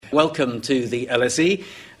Welcome to the LSE.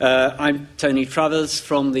 I'm Tony Travers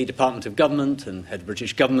from the Department of Government and Head of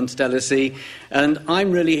British Government at LSE, and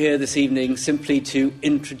I'm really here this evening simply to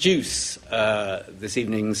introduce this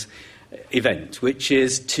evening's event, which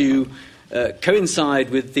is to coincide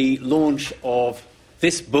with the launch of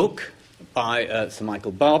this book by Sir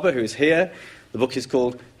Michael Barber, who is here. The book is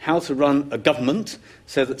called How to Run a Government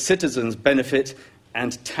So That Citizens Benefit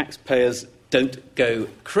and Taxpayers Don't Go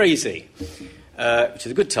Crazy, which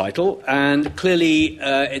is a good title, and clearly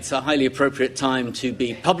it's a highly appropriate time to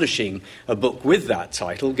be publishing a book with that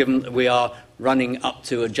title, given that we are running up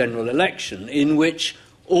to a general election in which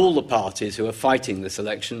all the parties who are fighting this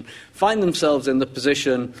election find themselves in the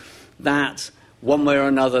position that, one way or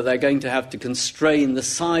another, they're going to have to constrain the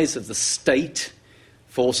size of the state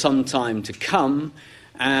for some time to come,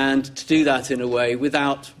 and to do that in a way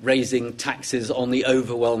without raising taxes on the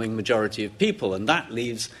overwhelming majority of people. And that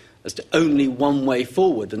leaves us to only one way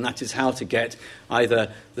forward, and that is how to get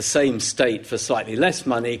either the same state for slightly less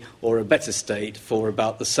money or a better state for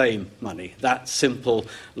about the same money. That simple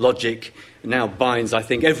logic now binds, I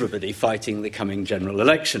think, everybody fighting the coming general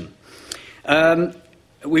election.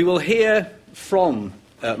 We will hear from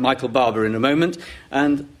Michael Barber in a moment,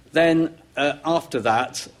 and then after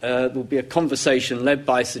that, there will be a conversation led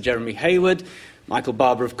by Sir Jeremy Heywood. Michael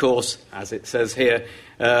Barber, of course, as it says here,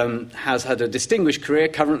 has had a distinguished career,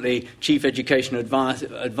 currently Chief Education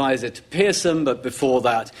Advisor to Pearson, but before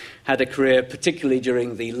that had a career particularly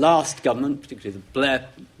during the last government, particularly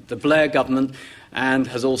the Blair government, and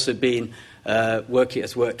has also been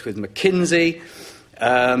has worked with McKinsey.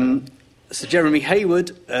 Sir Jeremy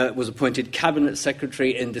Heywood was appointed Cabinet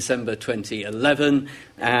Secretary in December 2011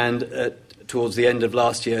 and towards the end of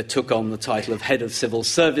last year took on the title of Head of Civil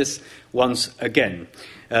Service once again.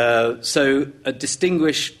 So a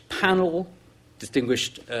distinguished panel,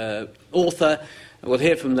 distinguished author. We'll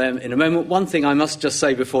hear from them in a moment. One thing I must just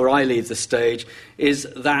say before I leave the stage is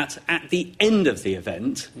that at the end of the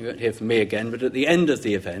event, you won't hear from me again, but at the end of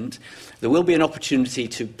the event, there will be an opportunity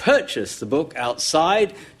to purchase the book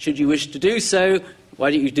outside, should you wish to do so.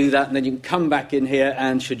 Why don't you do that, and then you can come back in here,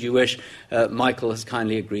 and should you wish, Michael has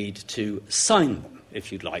kindly agreed to sign them,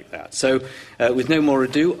 if you'd like that. So, with no more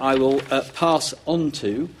ado, I will pass on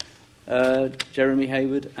to Jeremy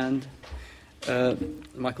Heywood and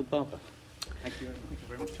Michael Barber. Thank you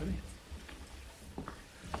very much, Tony.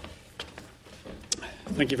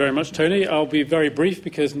 Thank you very much, Tony. I'll be very brief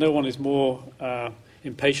because no one is more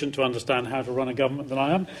impatient to understand how to run a government than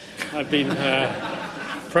I am. I've been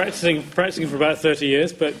practicing for about 30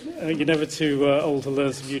 years, but you're never too old to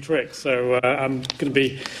learn some new tricks. So I'm going to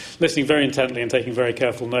be listening very intently and taking very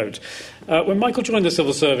careful note. When Michael joined the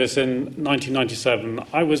civil service in 1997,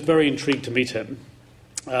 I was very intrigued to meet him.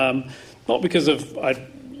 Not because of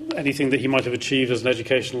anything that he might have achieved as an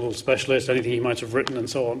educational specialist, anything he might have written and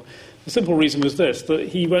so on. The simple reason was this, that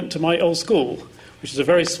he went to my old school, which is a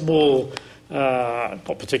very small, not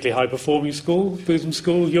particularly high-performing school, Bootham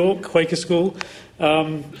School, York, Quaker school.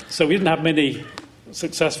 So we didn't have many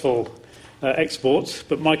successful exports,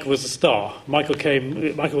 but Michael was a star. Michael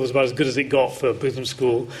was about as good as it got for Bootham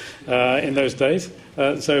School in those days.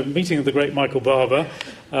 So meeting the great Michael Barber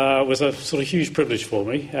was a sort of huge privilege for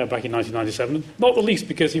me back in 1997, not the least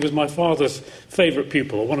because he was my father's favourite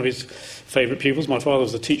pupil, one of his favourite pupils. My father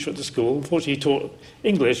was a teacher at the school. Unfortunately, he taught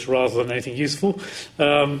English rather than anything useful.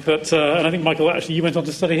 And I think, Michael, actually, you went on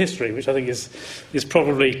to study history, which I think is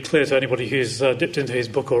probably clear to anybody who's dipped into his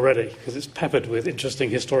book already, because it's peppered with interesting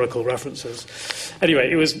historical references. Anyway,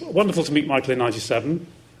 it was wonderful to meet Michael in 1997,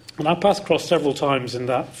 and I passed across several times in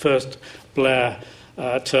that first Blair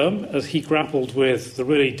term as he grappled with the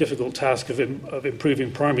really difficult task of improving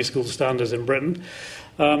primary school standards in Britain.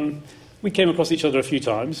 We came across each other a few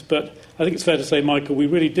times, but I think it's fair to say, Michael, we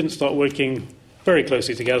really didn't start working very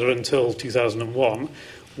closely together until 2001,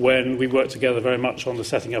 when we worked together very much on the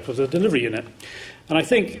setting up of the delivery unit. And I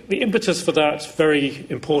think the impetus for that very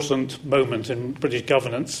important moment in British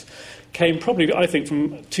governance came probably, I think,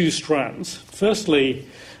 from two strands. Firstly,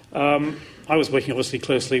 I was working obviously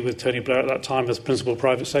closely with Tony Blair at that time as Principal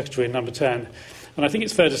Private Secretary in Number 10. And I think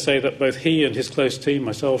it's fair to say that both he and his close team,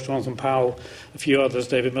 myself, Jonathan Powell, a few others,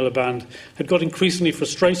 David Miliband, had got increasingly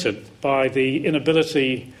frustrated by the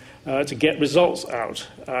inability to get results out.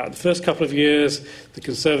 The first couple of years, the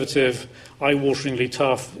Conservative, eye-wateringly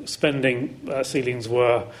tough spending ceilings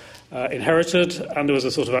were inherited, and there was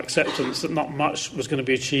a sort of acceptance that not much was going to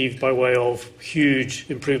be achieved by way of huge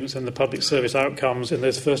improvements in the public service outcomes in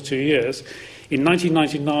those first 2 years. In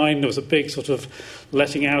 1999, there was a big sort of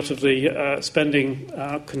letting out of the spending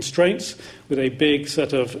constraints with a big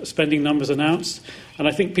set of spending numbers announced. And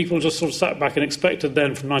I think people just sort of sat back and expected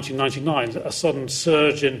then from 1999 that a sudden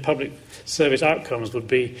surge in public service outcomes would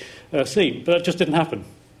be seen. But that just didn't happen.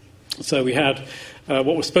 So we had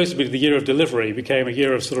what was supposed to be the year of delivery became a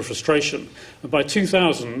year of sort of frustration. And by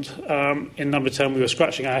 2000, in number 10, we were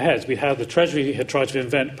scratching our heads. We had the Treasury had tried to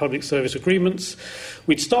invent public service agreements.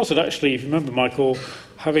 We'd started, actually, if you remember, Michael,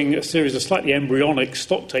 having a series of slightly embryonic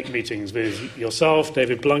stocktake meetings with yourself,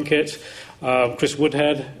 David Blunkett, Chris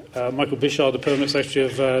Woodhead, Michael Bishard, the Permanent Secretary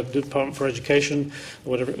of the Department for Education,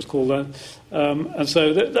 or whatever it was called then. And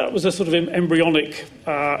so that was a sort of embryonic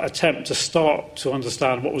attempt to start to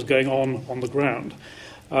understand what was going on the ground.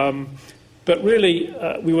 But really,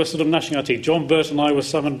 we were sort of gnashing our teeth. John Burt and I were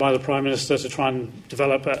summoned by the Prime Minister to try and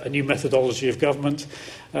develop a new methodology of government.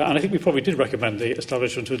 And I think we probably did recommend the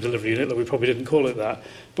establishment of a delivery unit, though we probably didn't call it that.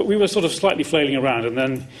 But we were sort of slightly flailing around. And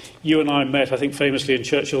then you and I met, I think, famously in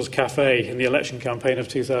Churchill's cafe in the election campaign of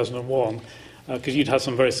 2001, because you'd had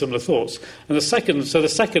some very similar thoughts. And the second sort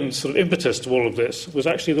of impetus to all of this was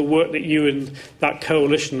actually the work that you and that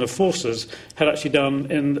coalition of forces had actually done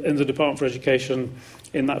in the Department for Education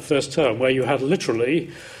in that first term, where you had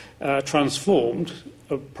literally transformed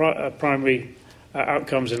primary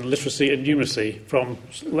outcomes in literacy and numeracy from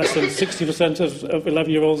less than 60% of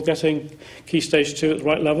 11-year-olds getting Key Stage 2 at the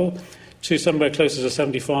right level to somewhere closer to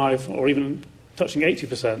 75 or even touching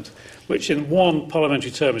 80%, which in one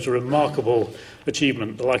parliamentary term is a remarkable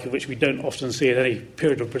achievement, the like of which we don't often see in any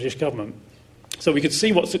period of British government. So we could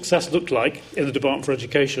see what success looked like in the Department for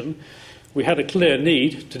Education. We had a clear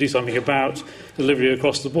need to do something about delivery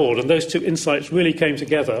across the board, and those two insights really came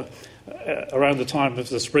together around the time of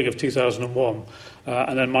the spring of 2001,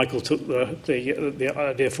 and then Michael took the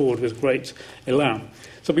idea forward with great elan.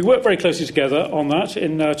 So we worked very closely together on that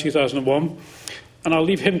in 2001, and I'll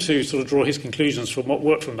leave him to sort of draw his conclusions from what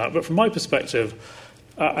worked from that. But from my perspective,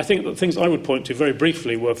 I think the things I would point to very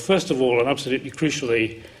briefly were, first of all, and absolutely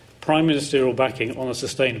crucially, prime ministerial backing on a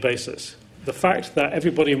sustained basis. The fact that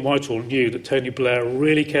everybody in Whitehall knew that Tony Blair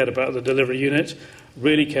really cared about the delivery unit,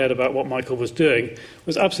 really cared about what Michael was doing,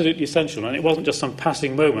 was absolutely essential. And it wasn't just some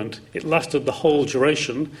passing moment. It lasted the whole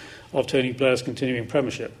duration of Tony Blair's continuing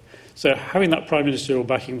premiership. So having that prime ministerial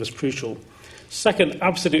backing was crucial. Second,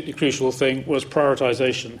 absolutely crucial thing was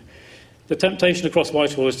prioritisation. The temptation across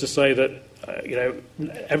Whitehall is to say that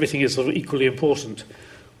everything is sort of equally important.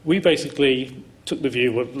 We basically took the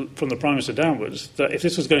view from the Prime Minister downwards that if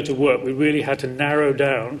this was going to work, we really had to narrow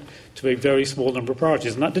down to a very small number of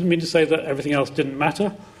priorities. And that didn't mean to say that everything else didn't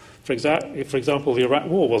matter. For example, the Iraq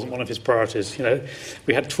War wasn't one of his priorities.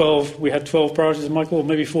 We had 12 priorities, Michael, or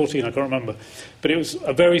maybe 14, I can't remember. But it was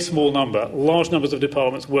a very small number. Large numbers of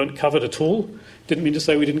departments weren't covered at all. Didn't mean to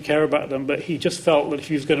say we didn't care about them, but he just felt that if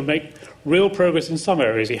he was going to make real progress in some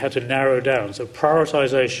areas, he had to narrow down. So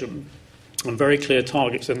prioritisation and very clear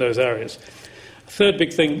targets in those areas. Third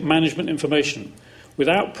big thing, management information.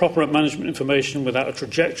 Without proper management information, without a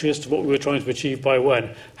trajectory as to what we were trying to achieve by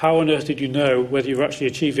when, how on earth did you know whether you were actually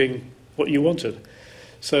achieving what you wanted?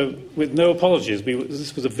 So with no apologies,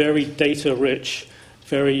 this was a very data-rich,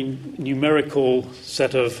 very numerical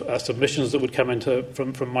set of submissions that would come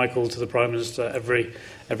from Michael to the Prime Minister every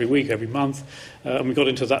week, every month. And we got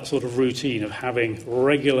into that sort of routine of having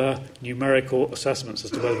regular numerical assessments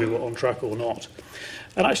as to whether we were on track or not.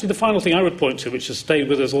 And actually the final thing I would point to, which has stayed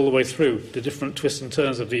with us all the way through, the different twists and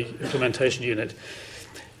turns of the implementation unit,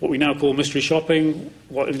 what we now call mystery shopping,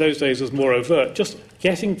 what in those days was more overt, just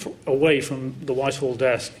getting away from the Whitehall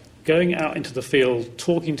desk, going out into the field,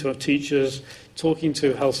 talking to teachers, talking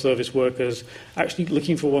to health service workers, actually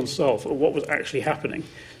looking for oneself at what was actually happening,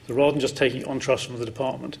 rather than just taking it on trust from the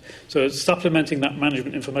department. So it's supplementing that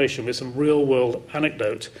management information with some real-world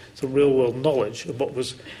anecdote, some real-world knowledge of what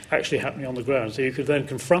was actually happening on the ground, so you could then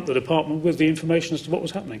confront the department with the information as to what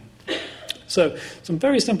was happening. So some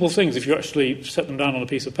very simple things if you actually set them down on a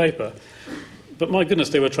piece of paper, but my goodness,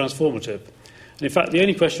 they were transformative. And in fact, the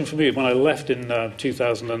only question for me when I left in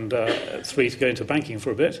 2003 to go into banking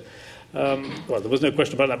for a bit, there was no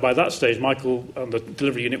question about that. By that stage, Michael and the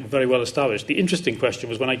delivery unit were very well established. The interesting question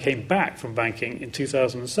was when I came back from banking in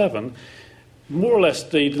 2007, more or less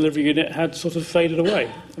the delivery unit had sort of faded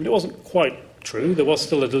away. And it wasn't quite true. There was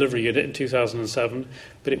still a delivery unit in 2007,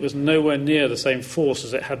 but it was nowhere near the same force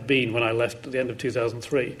as it had been when I left at the end of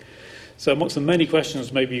 2003. So amongst the many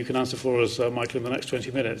questions maybe you can answer for us, Michael, in the next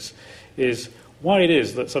 20 minutes, is why it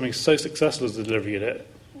is that something so successful as the delivery unit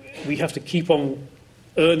we have to keep on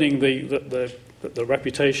earning the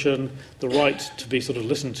reputation, the right to be sort of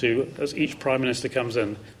listened to as each Prime Minister comes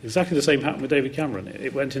in. Exactly the same happened with David Cameron.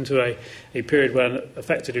 It went into a period when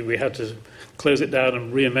effectively we had to close it down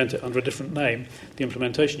and reinvent it under a different name, the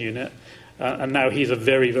implementation unit, and now he's a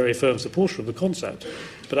very, very firm supporter of the concept.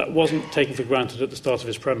 But that wasn't taken for granted at the start of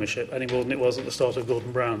his premiership, any more than it was at the start of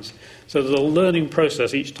Gordon Brown's. So there's a learning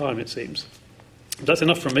process each time, it seems. That's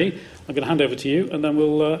enough from me. I'm going to hand over to you, and then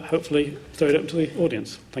we'll hopefully throw it up to the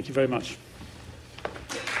audience. Thank you very much.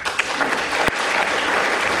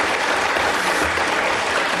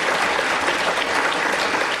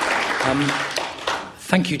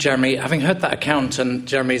 Thank you, Jeremy. Having heard that account and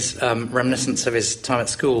Jeremy's reminiscence of his time at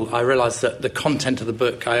school, I realised that the content of the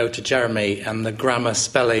book I owe to Jeremy, and the grammar,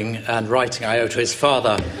 spelling and writing I owe to his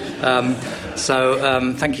father.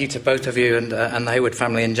 So thank you to both of you and the Heywood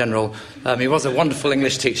family in general. He was a wonderful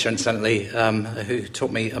English teacher, incidentally, who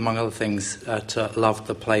taught me, among other things, to love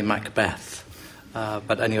the play Macbeth.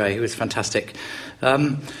 But anyway, he was fantastic.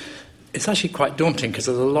 It's actually quite daunting because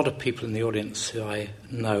there's a lot of people in the audience who I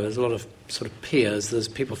know. There's a lot of sort of peers. There's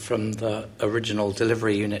people from the original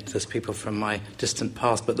delivery unit. There's people from my distant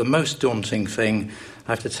past. But the most daunting thing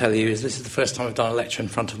I have to tell you is this is the first time I've done a lecture in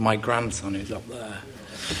front of my grandson who's up there.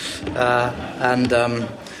 And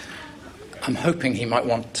I'm hoping he might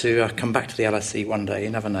want to come back to the LSE one day. You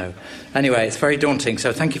never know. Anyway, it's very daunting.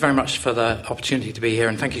 So thank you very much for the opportunity to be here.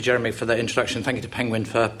 And thank you, Jeremy, for the introduction. Thank you to Penguin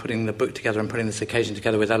for putting the book together and putting this occasion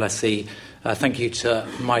together with LSE. Thank you to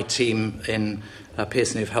my team in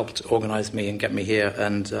Pearson who've helped organise me and get me here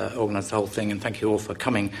and organise the whole thing. And thank you all for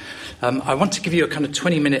coming. I want to give you a kind of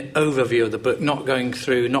 20-minute overview of the book, not going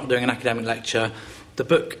through, not doing an academic lecture. The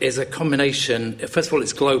book is a combination. First of all,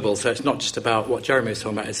 it's global, so it's not just about what Jeremy was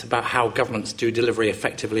talking about. It's about how governments do delivery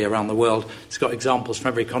effectively around the world. It's got examples from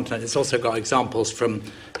every continent. It's also got examples from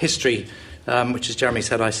history, which, as Jeremy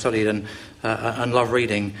said, I studied and love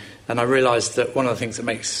reading. And I realised that one of the things that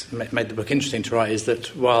made the book interesting to write is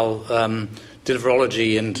that while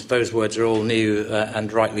deliverology and those words are all new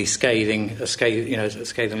and rightly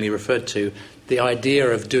scathingly referred to, the idea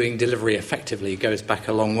of doing delivery effectively goes back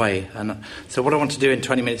a long way. And so what I want to do in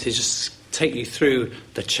 20 minutes is just take you through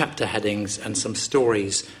the chapter headings and some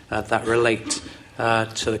stories that relate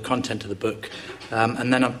to the content of the book.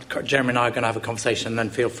 And then Jeremy and I are going to have a conversation, and then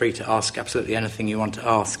feel free to ask absolutely anything you want to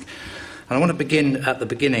ask. And I want to begin at the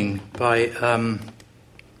beginning by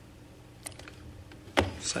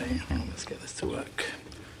saying, let's get this to work.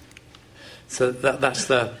 So that's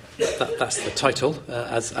the title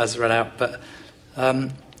as read out. But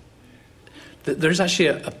there is actually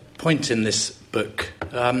a point in this book,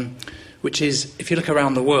 which is, if you look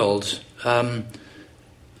around the world,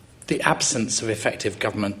 the absence of effective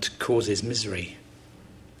government causes misery.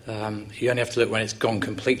 You only have to look when it's gone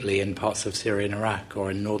completely in parts of Syria and Iraq,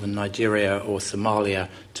 or in northern Nigeria or Somalia,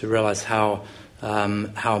 to realise how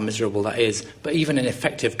miserable that is. But even in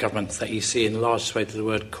effective governments that you see in large swathes of the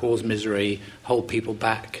world cause misery, hold people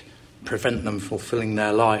back, prevent them from fulfilling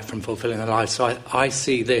their lives. So I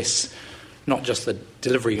see this, not just the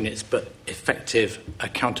delivery units, but effective,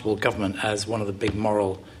 accountable government as one of the big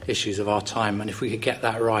moral issues of our time. And if we could get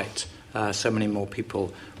that right, so many more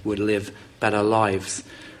people would live better lives.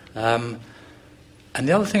 And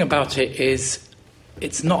the other thing about it is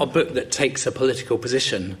it's not a book that takes a political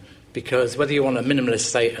position, because whether you want a minimalist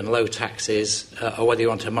state and low taxes, or whether you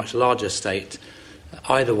want a much larger state,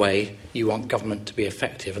 either way, you want government to be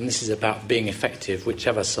effective. And this is about being effective,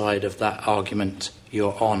 whichever side of that argument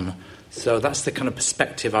you're on. So that's the kind of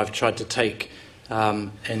perspective I've tried to take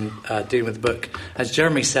in dealing with the book. As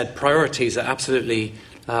Jeremy said, priorities are absolutely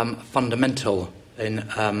fundamental in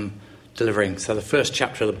delivering. So the first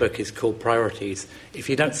chapter of the book is called Priorities. If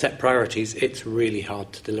you don't set priorities, it's really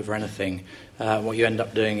hard to deliver anything. What you end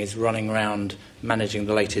up doing is running around, managing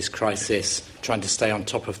the latest crisis, trying to stay on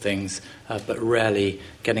top of things, but rarely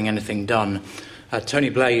getting anything done. Tony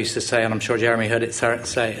Blair used to say, and I'm sure Jeremy heard him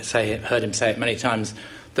say it many times,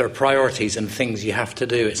 there are priorities and things you have to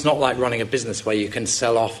do. It's not like running a business where you can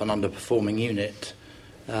sell off an underperforming unit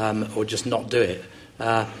or just not do it.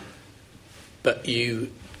 But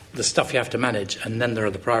the stuff you have to manage, and then there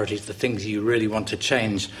are the priorities, the things you really want to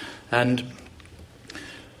change. And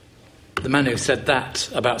the man who said that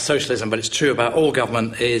about socialism, but it's true about all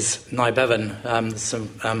government, is Nye Bevan. There's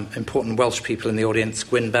some important Welsh people in the audience,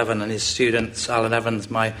 Gwyn Bevan and his students, Alan Evans,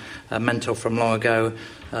 my mentor from long ago,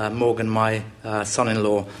 Morgan, my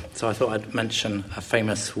son-in-law. So I thought I'd mention a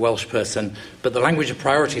famous Welsh person. But the language of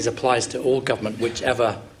priorities applies to all government,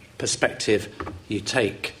 whichever perspective you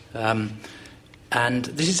take. And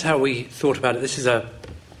this is how we thought about it. This is a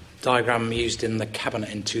diagram used in the Cabinet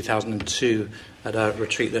in 2002 at a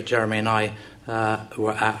retreat that Jeremy and I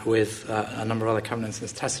were at with a number of other cabinets, and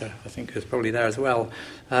Tessa, I think, was probably there as well.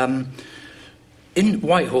 In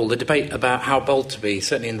Whitehall, the debate about how bold to be,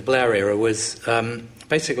 certainly in the Blair era, was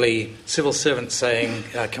basically civil servants saying,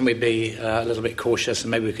 can we be a little bit cautious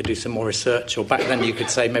and maybe we could do some more research? Or back then you could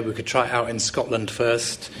say maybe we could try it out in Scotland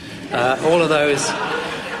first. All of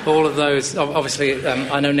those, obviously,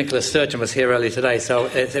 I know Nicola Sturgeon was here earlier today, so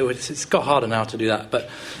it's got harder now to do that. But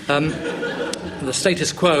the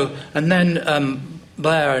status quo, and then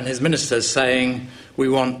Blair and his ministers saying, we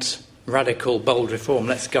want radical, bold reform.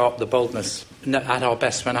 Let's go up the boldness. At our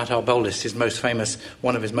best when at our boldest,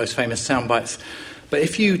 one of his most famous sound bites. But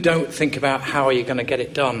if you don't think about how are you going to get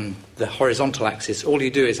it done, the horizontal axis, all you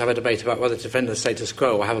do is have a debate about whether to defend the status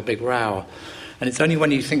quo or have a big row. And it's only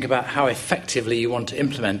when you think about how effectively you want to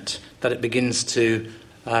implement that it begins to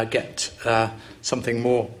get something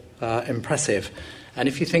more impressive. And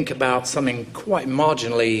if you think about something quite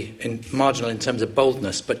marginal in terms of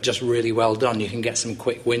boldness, but just really well done, you can get some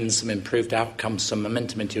quick wins, some improved outcomes, some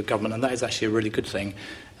momentum into your government, and that is actually a really good thing.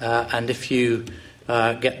 And if you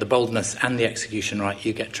get the boldness and the execution right,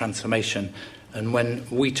 you get transformation. And when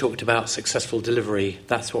we talked about successful delivery,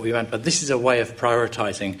 that's what we meant. But this is a way of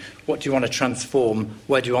prioritising. What do you want to transform?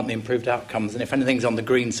 Where do you want the improved outcomes? And if anything's on the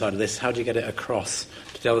green side of this, how do you get it across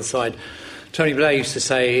to the other side? Tony Blair used to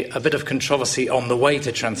say a bit of controversy on the way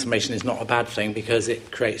to transformation is not a bad thing because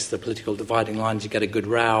it creates the political dividing lines. You get a good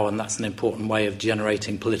row, and that's an important way of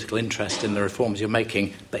generating political interest in the reforms you're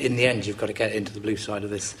making. But in the end, you've got to get into the blue side of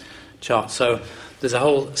this chart. So there's a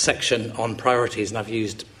whole section on priorities, and I've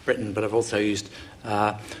used Britain, but I've also used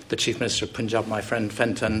the Chief Minister of Punjab, my friend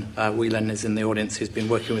Fenton Whelan is in the audience, who's been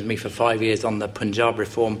working with me for 5 years on the Punjab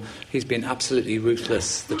reform. He's been absolutely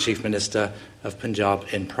ruthless, the Chief Minister of Punjab,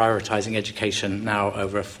 in prioritising education now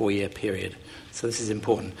over a 4-year period. So this is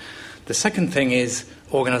important. The second thing is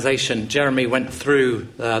organisation. Jeremy went through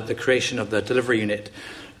the creation of the delivery unit,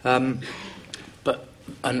 and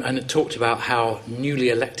it talked about how newly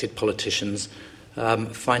elected politicians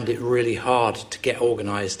find it really hard to get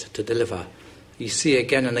organised to deliver. You see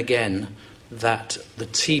again and again that the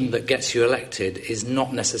team that gets you elected is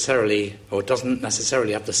not necessarily, or doesn't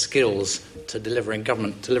necessarily have the skills to deliver in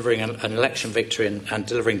government. Delivering an election victory and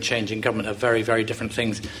delivering change in government are very, very different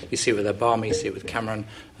things. You see it with Obama, you see it with Cameron,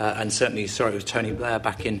 and certainly you saw it with Tony Blair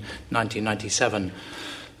back in 1997.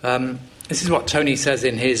 This is what Tony says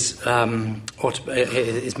in his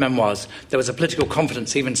memoirs. There was a political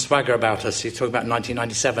confidence, even swagger about us. He's talking about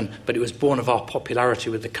 1997, but it was born of our popularity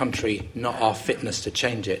with the country, not our fitness to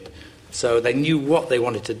change it. So they knew what they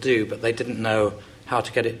wanted to do, but they didn't know how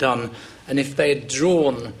to get it done. And if they had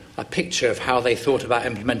drawn a picture of how they thought about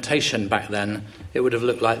implementation back then, it would have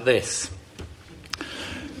looked like this.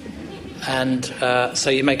 And so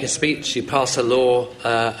you make a speech, you pass a law,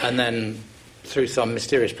 and then through some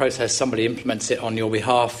mysterious process, somebody implements it on your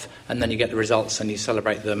behalf, and then you get the results and you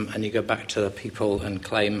celebrate them and you go back to the people and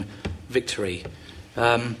claim victory.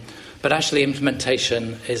 But actually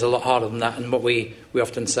implementation is a lot harder than that, and what we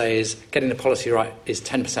often say is getting the policy right is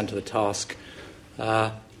 10% of the task,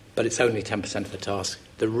 but it's only 10% of the task.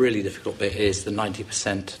 The really difficult bit is the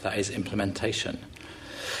 90%, that is implementation.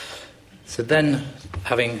 So then,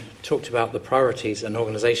 having talked about the priorities and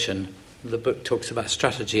organisation, the book talks about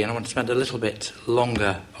strategy, and I want to spend a little bit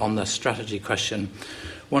longer on the strategy question.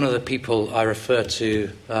 One of the people I refer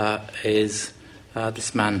to is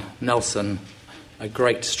this man, Nelson, a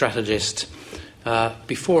great strategist.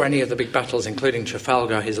 Before any of the big battles, including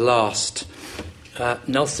Trafalgar, his last,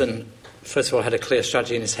 Nelson, first of all, had a clear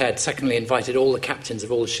strategy in his head. Secondly, invited all the captains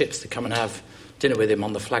of all the ships to come and have dinner with him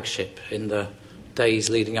on the flagship in the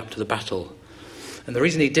days leading up to the battle. And the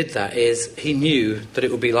reason he did that is he knew that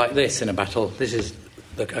it would be like this in a battle. This is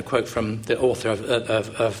a quote from the author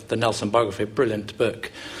of the Nelson biography, a brilliant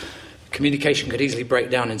book. Communication could easily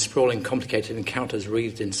break down in sprawling, complicated encounters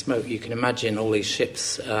wreathed in smoke. You can imagine all these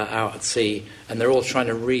ships out at sea, and they're all trying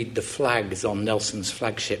to read the flags on Nelson's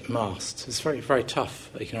flagship mast. It's very, very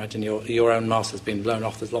tough. You can imagine your own mast has been blown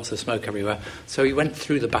off. There's lots of smoke everywhere. So he went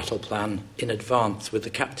through the battle plan in advance with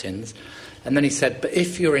the captains, and then he said, but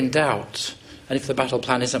if you're in doubt, and if the battle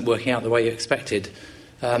plan isn't working out the way you expected,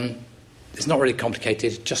 it's not really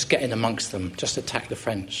complicated. Just get in amongst them. Just attack the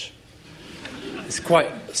French. It's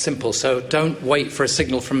quite simple. So don't wait for a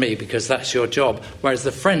signal from me because that's your job. Whereas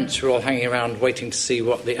the French were all hanging around waiting to see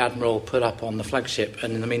what the admiral put up on the flagship,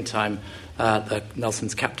 and in the meantime,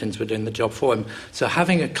 Nelson's captains were doing the job for him. So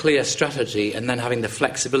having a clear strategy and then having the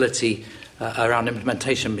flexibility around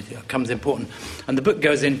implementation becomes important. And the book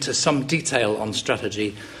goes into some detail on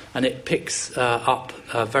strategy, and it picks up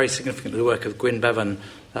very significantly the work of Gwyn Bevan,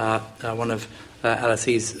 one of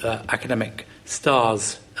LSE's academic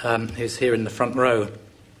stars, who's here in the front row.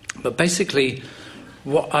 But basically,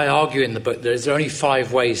 what I argue in the book, there are only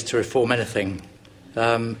 5 ways to reform anything.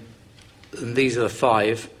 And these are the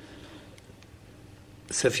 5.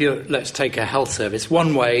 So let's take a health service.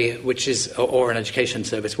 One way, which is, or an education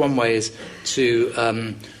service, one way is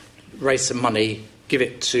to raise some money, give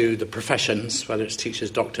it to the professions, whether it's teachers,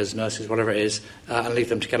 doctors, nurses, whatever it is, and leave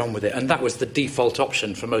them to get on with it. And that was the default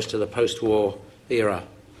option for most of the post-war era.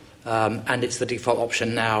 And it's the default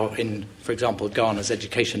option now in, for example, Ghana's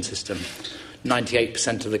education system.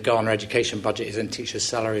 98% of the Ghana education budget is in teachers'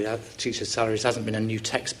 salary. Teachers' salaries hasn't been a new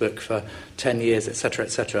textbook for 10 years, etc.,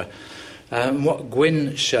 etc. What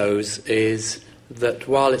Gwyn shows is that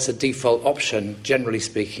while it's a default option, generally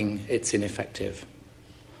speaking, it's ineffective.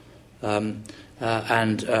 And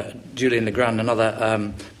Julian Legrand,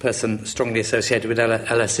 another person strongly associated with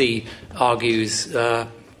LSE, argues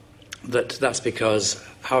that that's because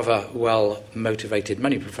however well-motivated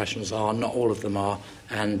many professionals are, not all of them are,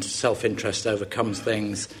 and self-interest overcomes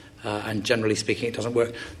things, and generally speaking, it doesn't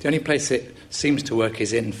work. The only place it seems to work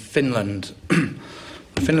is in Finland.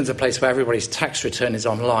 Finland's a place where everybody's tax return is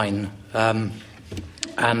online,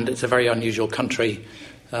 and it's a very unusual country.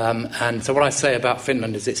 And so what I say about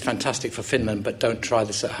Finland is it's fantastic for Finland, but don't try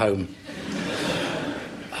this at home.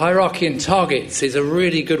 Hierarchy and targets is a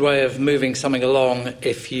really good way of moving something along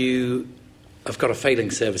if you have got a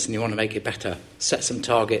failing service and you want to make it better. Set some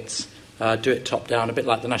targets, do it top-down, a bit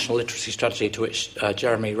like the National Literacy Strategy to which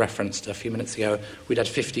Jeremy referenced a few minutes ago. We'd had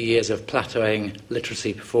 50 years of plateauing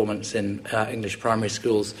literacy performance in English primary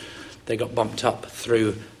schools. They got bumped up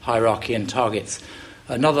through hierarchy and targets.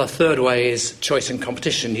 Another third way is choice and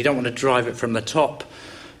competition. You don't want to drive it from the top.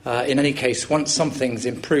 In any case, once something's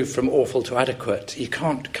improved from awful to adequate, you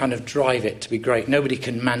can't kind of drive it to be great. Nobody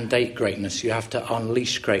can mandate greatness. You have to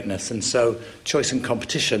unleash greatness. And so choice and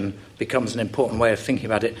competition becomes an important way of thinking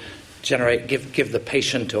about it. Give the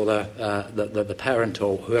patient or the parent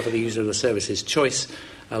or whoever the user of the service is choice.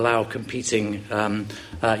 Allow competing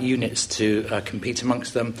units to compete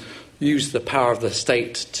amongst them. Use the power of the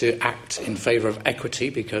state to act in favour of equity,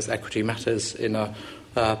 because equity matters in a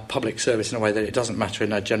public service in a way that it doesn't matter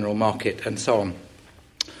in a general market, and so on.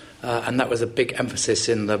 And that was a big emphasis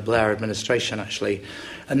in the Blair administration, actually.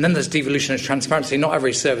 And then there's devolution and transparency. Not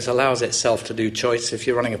every service allows itself to do choice. If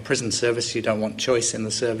you're running a prison service, you don't want choice in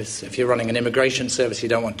the service. If you're running an immigration service, you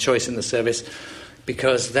don't want choice in the service,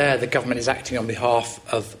 because there the government is acting on behalf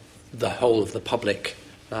of the whole of the public,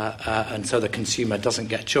 and so the consumer doesn't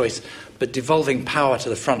get choice. But devolving power to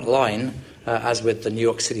the front line, as with the New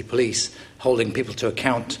York City Police, holding people to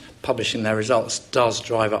account, publishing their results, does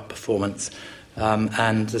drive up performance.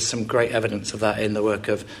 And there's some great evidence of that in the work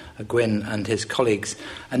of Gwyn and his colleagues.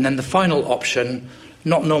 And then the final option,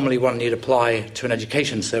 not normally one you'd apply to an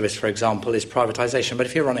education service, for example, is privatisation. But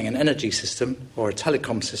if you're running an energy system or a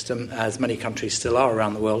telecom system, as many countries still are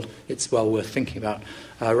around the world, it's well worth thinking about.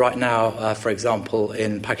 Right now, for example,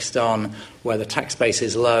 in Pakistan, where the tax base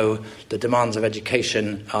is low, the demands of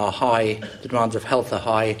education are high, the demands of health are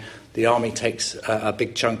high, the army takes a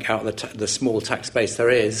big chunk out of the small tax base there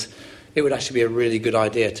is, it would actually be a really good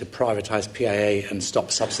idea to privatise PAA and stop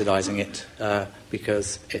subsidising it,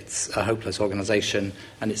 because it's a hopeless organisation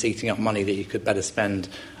and it's eating up money that you could better spend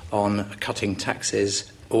on cutting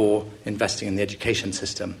taxes or investing in the education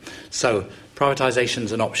system. So privatisation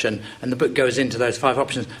is an option, and the book goes into those 5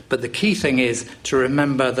 options. But the key thing is to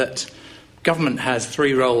remember that government has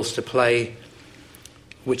 3 roles to play,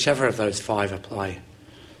 whichever of those 5 apply.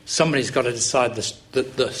 Somebody's got to decide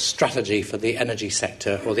the strategy for the energy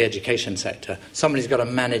sector or the education sector. Somebody's got to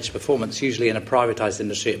manage performance. Usually in a privatised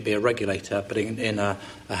industry, it'd be a regulator, but in a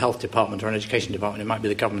health department or an education department, it might be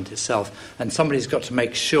the government itself. And somebody's got to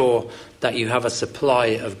make sure that you have a supply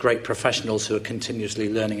of great professionals who are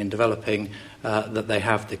continuously learning and developing, that they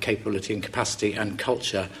have the capability and capacity and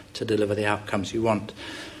culture to deliver the outcomes you want.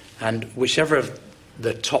 And whichever of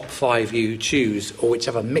the top 5 you choose, or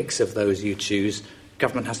whichever mix of those you choose,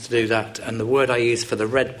 government has to do that. And the word I use for the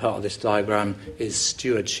red part of this diagram is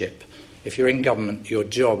stewardship. If you're in government, your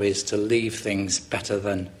job is to leave things better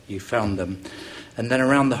than you found them. And then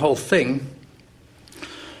around the whole thing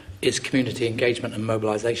is community engagement and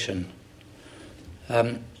mobilisation.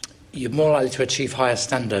 you're more likely to achieve higher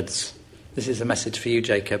standards. This is a message for you,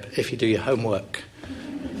 Jacob, if you do your homework.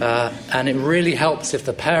 And it really helps if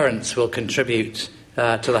the parents will contribute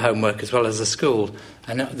to the homework as well as the school.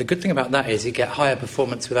 And the good thing about that is you get higher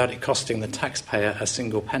performance without it costing the taxpayer a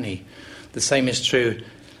single penny. The same is true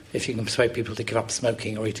if you can persuade people to give up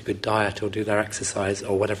smoking or eat a good diet or do their exercise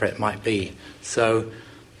or whatever it might be. So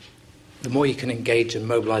the more you can engage and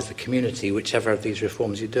mobilise the community, whichever of these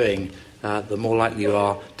reforms you're doing, the more likely you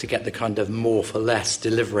are to get the kind of more for less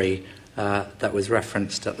delivery that was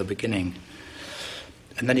referenced at the beginning.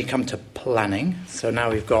 And then you come to planning. So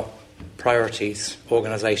now we've got priorities,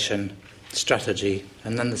 organisation, strategy,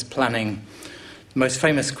 and then there's planning. The most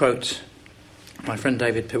famous quote, my friend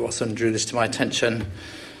David P. Watson drew this to my attention,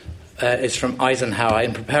 is from Eisenhower.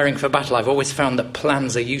 In preparing for battle, I've always found that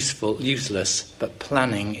plans are useless, but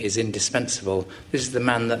planning is indispensable. This is the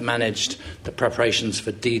man that managed the preparations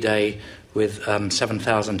for D-Day with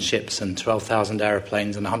 7,000 ships and 12,000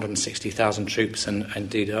 aeroplanes and 160,000 troops, and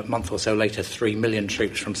indeed a month or so later 3 million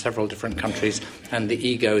troops from several different countries, and the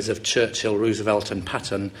egos of Churchill, Roosevelt and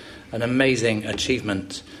Patton. An amazing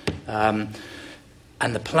achievement.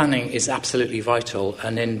 And the planning is absolutely vital.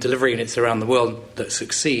 And in delivery units around the world that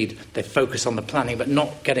succeed, they focus on the planning, but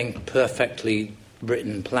not getting perfectly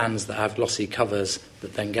written plans that have glossy covers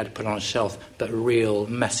that then get put on a shelf, but real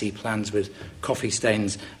messy plans with coffee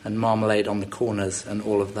stains and marmalade on the corners and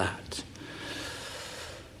all of that.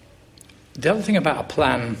 The other thing about a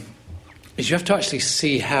plan is you have to actually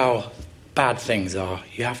see how bad things are.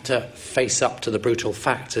 You have to face up to the brutal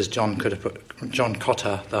facts, as John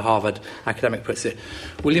Cotter, the Harvard academic, puts it.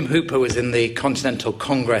 William Hooper was in the Continental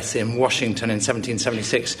Congress in Washington in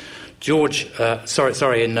 1776.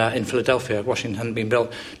 In Philadelphia. Washington hadn't been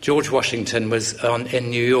built. George Washington was in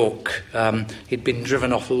New York. He'd been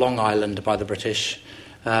driven off Long Island by the British,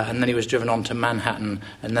 and then he was driven on to Manhattan,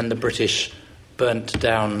 and then the British burnt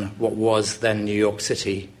down what was then New York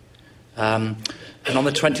City. And on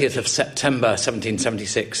the 20th of September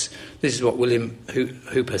 1776, this is what William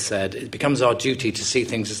Hooper said: "It becomes our duty to see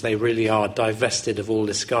things as they really are, divested of all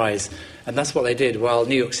disguise." And that's what they did. While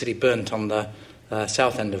New York City burnt on the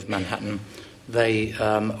south end of Manhattan, they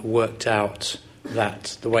worked out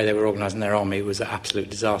that the way they were organising their army was an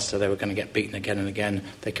absolute disaster. They were going to get beaten again and again.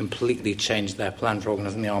 They completely changed their plan for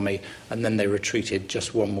organising the army, and then they retreated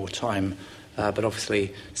just one more time. But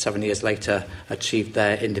obviously, 7 years later, achieved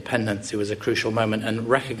their independence. It was a crucial moment, and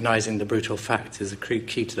recognising the brutal facts is a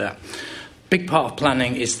key to that. Big part of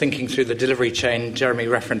planning is thinking through the delivery chain. Jeremy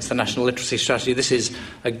referenced the National Literacy Strategy. This is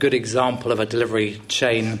a good example of a delivery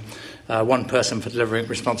chain. One person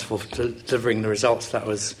responsible for delivering the results. That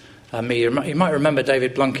was me. You might remember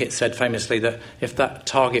David Blunkett said famously that if that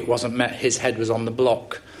target wasn't met, his head was on the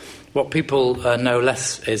block. What people know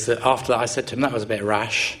less is that after that I said to him, that was a bit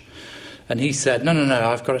rash. And he said, no,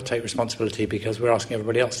 I've got to take responsibility because we're asking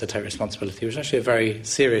everybody else to take responsibility. It was actually a very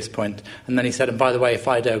serious point. And then he said, and by the way, if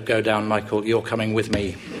I don't go down, Michael, you're coming with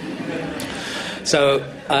me. So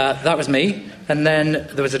that was me. And then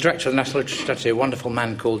there was a director of the National Literacy Strategy, a wonderful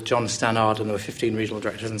man called John Stannard, and there were 15 regional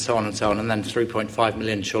directors and so on and so on. And then 3.5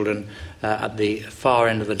 million children at the far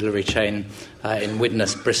end of the delivery chain in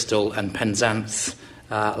Widnes, Bristol and Penzance,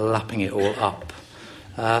 lapping it all up.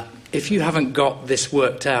 If you haven't got this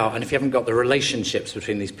worked out, and if you haven't got the relationships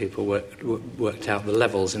between these people worked out, the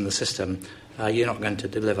levels in the system, you're not going to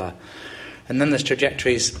deliver. And then there's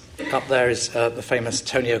trajectories. Up there is the famous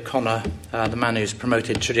Tony O'Connor, the man who's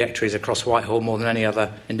promoted trajectories across Whitehall more than any other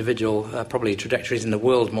individual, probably trajectories in the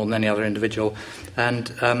world more than any other individual. And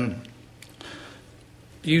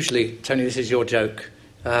usually, Tony, this is your joke.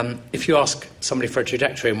 If you ask somebody for a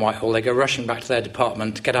trajectory in Whitehall, they go rushing back to their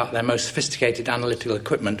department, get out their most sophisticated analytical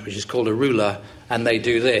equipment, which is called a ruler, and they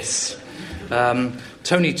do this.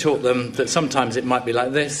 Tony taught them that sometimes it might be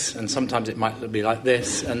like this, and sometimes it might be like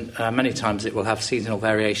this, and many times it will have seasonal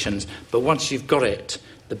variations. But once you've got it,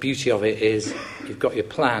 the beauty of it is you've got your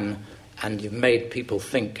plan, and you've made people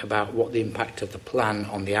think about what the impact of the plan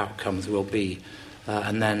on the outcomes will be.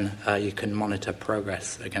 And then you can monitor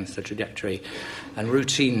progress against the trajectory. And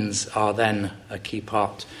routines are then a key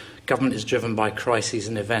part. Government is driven by crises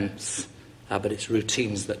and events, but it's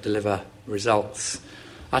routines that deliver results.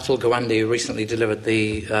 Atul Gawande, who recently delivered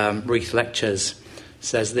the Wreath Lectures,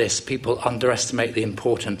 says this: people underestimate the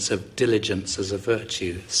importance of diligence as a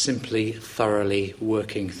virtue, simply thoroughly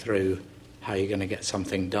working through how you're going to get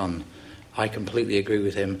something done. I completely agree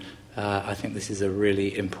with him. I think this is a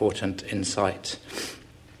really important insight.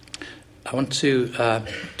 I want to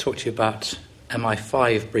talk to you about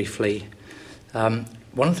MI5 briefly. One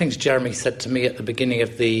of the things Jeremy said to me at the beginning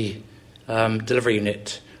of the delivery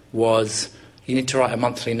unit was, you need to write a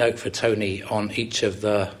monthly note for Tony on each of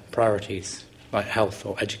the priorities, like health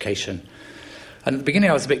or education. And at the beginning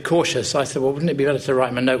I was a bit cautious. I said, well, wouldn't it be better to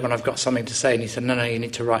write him a note when I've got something to say? And he said, no, you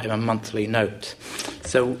need to write him a monthly note.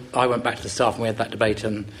 So I went back to the staff and we had that debate,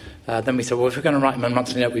 and then we said, well, if we're going to write him a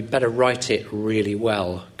monthly note, we'd better write it really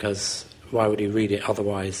well, because why would he read it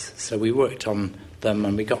otherwise? So we worked on them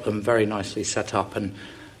and we got them very nicely set up, and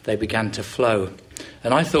they began to flow.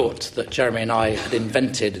 And I thought that Jeremy and I had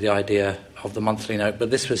invented the idea of the monthly note, but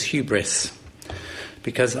this was hubris.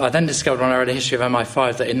 Because I then discovered when I read a history of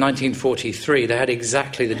MI5 that in 1943 they had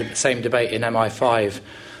exactly the same debate in MI5.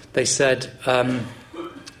 They said,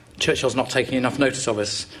 Churchill's not taking enough notice of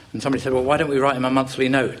us. And somebody said, well, why don't we write him a monthly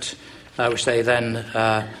note? Which they then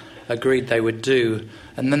agreed they would do.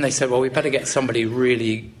 And then they said, well, we better get somebody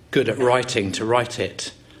really good at writing to write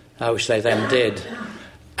it, which they then did.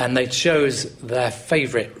 And they chose their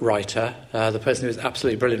favourite writer, the person who was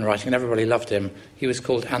absolutely brilliant at writing, and everybody loved him. He was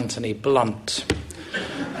called Anthony Blunt.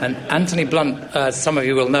 And Anthony Blunt, as some of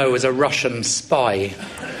you will know, was a Russian spy.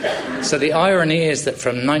 So the irony is that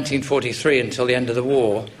from 1943 until the end of the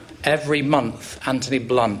war, every month Anthony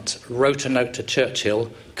Blunt wrote a note to Churchill,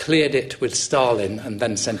 cleared it with Stalin, and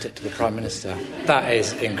then sent it to the Prime Minister. That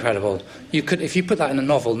is incredible. If you put that in a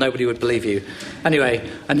novel, nobody would believe you. Anyway,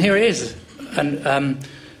 and here it is. And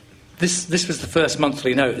This was the first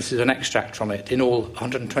monthly note. This is an extract from it. In all,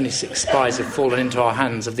 126 spies have fallen into our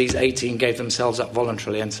hands. Of these, 18 gave themselves up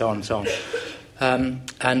voluntarily, and so on and so on.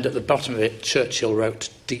 And at the bottom of it, Churchill wrote,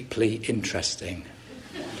 deeply interesting,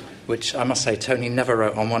 which I must say Tony never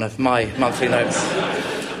wrote on one of my monthly notes.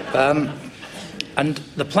 And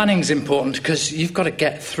the planning's important because you've got to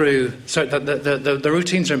get through... So the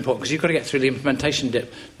routines are important because you've got to get through the implementation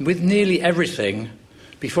dip. With nearly everything,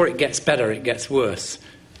 before it gets better, it gets worse.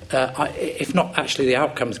 If not actually the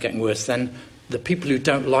outcome's getting worse, then the people who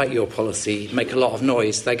don't like your policy make a lot of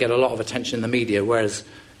noise. They get a lot of attention in the media, whereas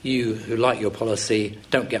you who like your policy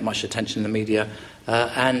don't get much attention in the media.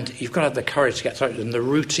 And you've got to have the courage to get through it. And the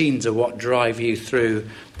routines are what drive you through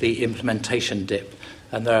the implementation dip.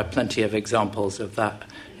 And there are plenty of examples of that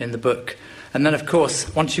in the book. And then, of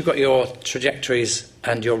course, once you've got your trajectories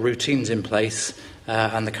and your routines in place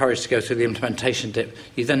and the courage to go through the implementation dip,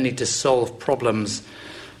 you then need to solve problems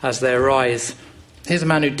as they arise. Here's a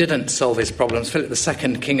man who didn't solve his problems, Philip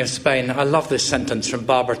II, King of Spain. I love this sentence from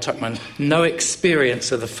Barbara Tuchman. No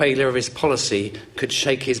experience of the failure of his policy could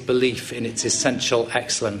shake his belief in its essential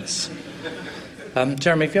excellence.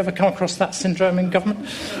 Jeremy, have you ever come across that syndrome in government?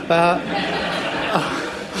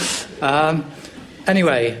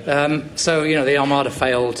 Anyway, so, the Armada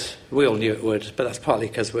failed. We all knew it would, but that's partly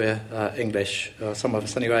because we're English, or some of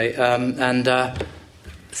us anyway.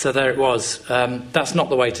 So there it was. That's not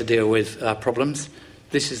the way to deal with problems.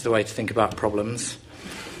 This is the way to think about problems.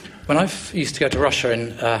 When I used to go to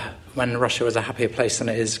Russia, when Russia was a happier place than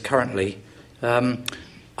it is currently,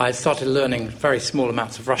 I started learning very small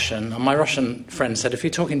amounts of Russian. And my Russian friend said, if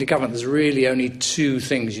you're talking to government, there's really only two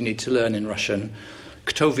things you need to learn in Russian.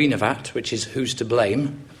 Kto vinovat, which is who's to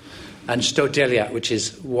blame, and Što dělat, which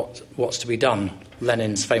is what's to be done.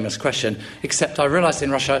 Lenin's famous question, except I realised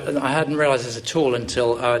in Russia, and I hadn't realised this at all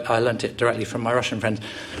until I learnt it directly from my Russian friends.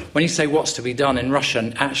 When you say what's to be done in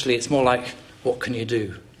Russian, actually it's more like, what can you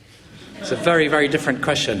do? It's a very, very different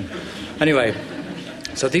question. Anyway,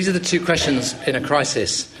 so these are the two questions in a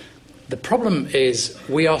crisis. The problem is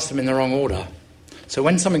we ask them in the wrong order. So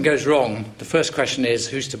when something goes wrong, the first question is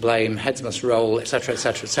who's to blame, heads must roll, etc.,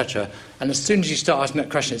 etc., etc. And as soon as you start asking that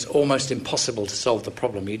question, it's almost impossible to solve the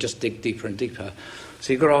problem. You just dig deeper and deeper.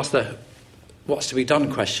 So you've got to ask the what's to be done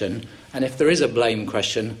question, and if there is a blame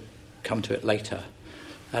question, come to it later.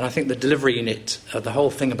 And I think the delivery unit, the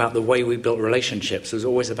whole thing about the way we built relationships was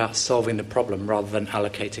always about solving the problem rather than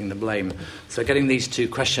allocating the blame. So getting these two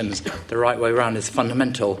questions the right way around is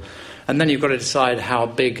fundamental. And then you've got to decide how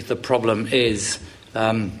big the problem is.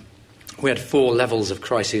 We had 4 levels of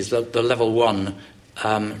crises. The level 1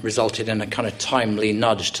 resulted in a kind of timely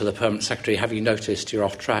nudge to the Permanent Secretary. Have you noticed you're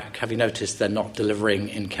off track? Have you noticed they're not delivering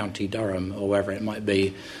in County Durham or wherever it might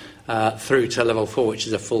be? Through to level 4, which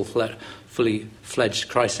is a fully fledged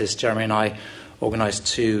crisis. Jeremy and I organised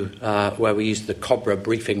 2 where we used the Cobra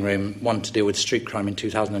briefing room, one to deal with street crime in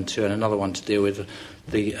 2002 and another one to deal with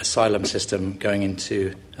the asylum system going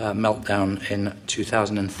into meltdown in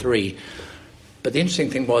 2003. But the interesting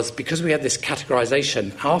thing was, because we had this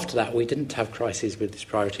categorisation, after that we didn't have crises with these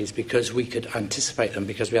priorities because we could anticipate them,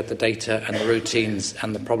 because we had the data and the routines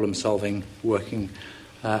and the problem-solving working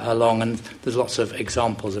along. And there's lots of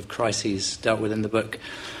examples of crises dealt with in the book.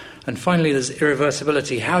 And finally, there's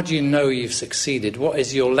irreversibility. How do you know you've succeeded? What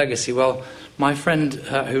is your legacy? Well, my friend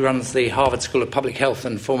who runs the Harvard School of Public Health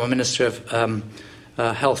and former Minister of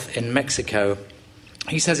Health in Mexico,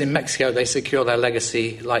 he says in Mexico they secure their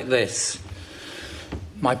legacy like this: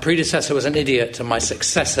 my predecessor was an idiot and my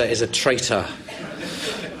successor is a traitor.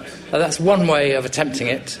 That's one way of attempting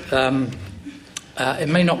it. It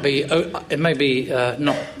may be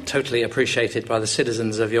not totally appreciated by the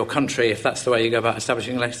citizens of your country if that's the way you go about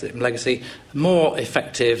establishing legacy. More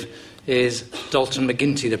effective is Dalton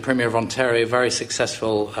McGuinty, the Premier of Ontario, very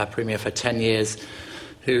successful Premier for 10 years,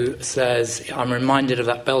 who says, I'm reminded of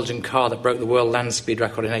that Belgian car that broke the world land speed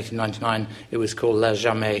record in 1899. It was called La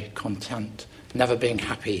Jamais Content. Never being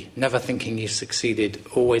happy, never thinking you've succeeded,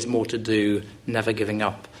 always more to do, never giving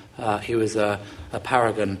up. He was a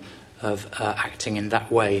paragon of acting in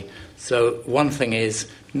that way. So one thing is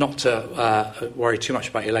not to worry too much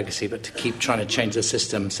about your legacy, but to keep trying to change the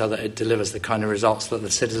system so that it delivers the kind of results that the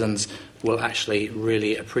citizens will actually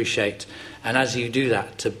really appreciate. And as you do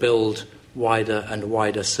that, to build wider and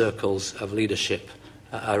wider circles of leadership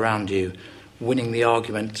around you, winning the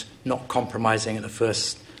argument, not compromising at the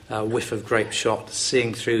first whiff of grape shot,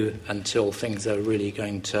 seeing through until things are really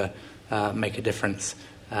going to make a difference,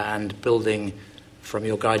 and building from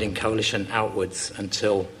your guiding coalition outwards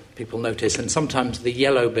until people notice. And sometimes the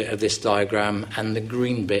yellow bit of this diagram and the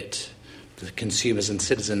green bit, the consumers and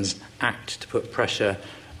citizens, act to put pressure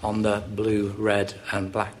on the blue, red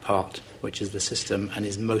and black part, which is the system and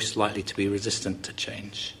is most likely to be resistant to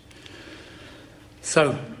change.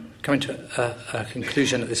 So, coming to a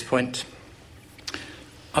conclusion at this point,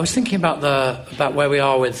 I was thinking about where we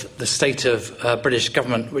are with the state of British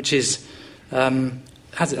government, which is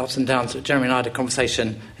has its ups and downs. Jeremy and I had a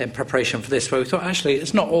conversation in preparation for this where we thought, actually,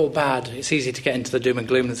 it's not all bad. It's easy to get into the doom and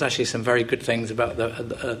gloom. There's actually some very good things about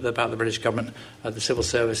the British government. The civil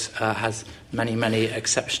service has many, many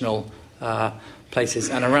exceptional places.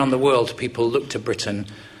 And around the world, people look to Britain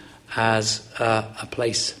as a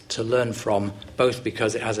place to learn from, both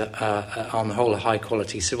because it has, on the whole, a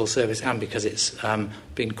high-quality civil service and because it's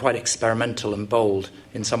been quite experimental and bold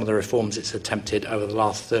in some of the reforms it's attempted over the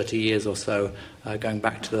last 30 years or so, going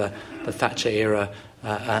back to the Thatcher era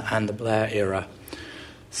and the Blair era.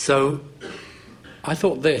 So I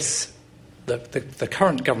thought the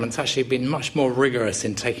current government's actually been much more rigorous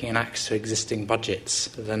in taking an axe to existing budgets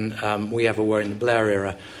than we ever were in the Blair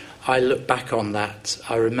era. I look back on that.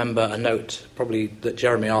 I remember a note, probably that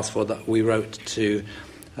Jeremy asked for, that we wrote to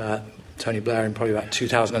Tony Blair in probably about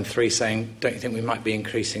 2003 saying, don't you think we might be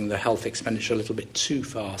increasing the health expenditure a little bit too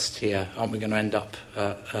fast here? Aren't we going to end up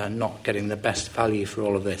not getting the best value for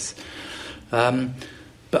all of this?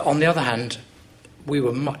 But on the other hand, we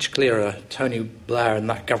were much clearer. Tony Blair and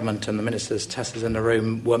that government and the ministers, Tessa's in the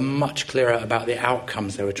room, were much clearer about the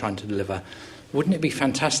outcomes they were trying to deliver. Wouldn't it be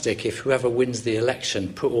fantastic if whoever wins the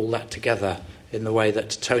election put all that together in the way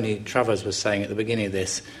that Tony Travers was saying at the beginning of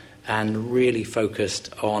this, and really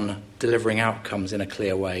focused on delivering outcomes in a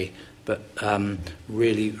clear way, but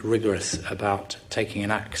really rigorous about taking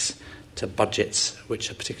an axe to budgets, which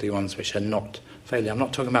are particularly ones which are not failing. I'm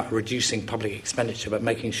not talking about reducing public expenditure, but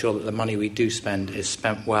making sure that the money we do spend is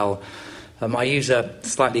spent well. I use a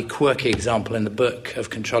slightly quirky example in the book of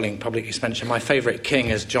controlling public expenditure. My favourite king,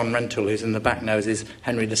 as John Rentoul, who's in the back knows, is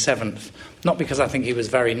Henry VII. Not because I think he was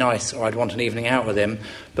very nice or I'd want an evening out with him,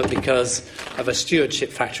 but because of a stewardship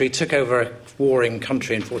factor. He took over a warring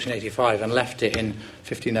country in 1485 and left it in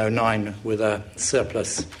 1509 with a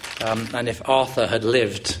surplus. And if Arthur had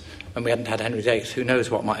lived and we hadn't had Henry VIII, who knows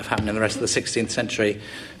what might have happened in the rest of the 16th century.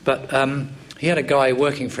 But he had a guy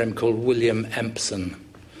working for him called William Empson,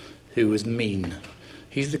 who was mean.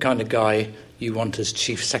 He's the kind of guy you want as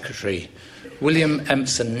chief secretary. William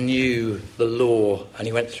Empson knew the law, and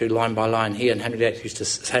he went through line by line. He and Henry VII used to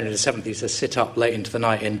sit up late into the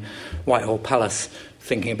night in Whitehall Palace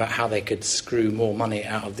thinking about how they could screw more money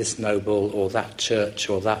out of this noble or that church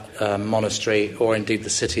or that monastery or indeed the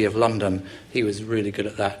city of London. He was really good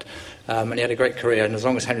at that. And he had a great career, and as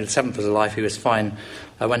long as Henry VII was alive, he was fine.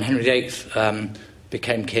 When Henry VIII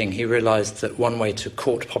became king, he realised that one way to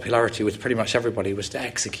court popularity with pretty much everybody was to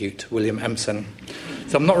execute William Empson.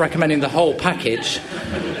 So I'm not recommending the whole package,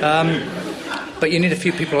 but you need a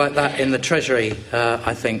few people like that in the Treasury,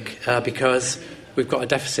 I think, because we've got a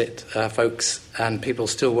deficit, folks, and people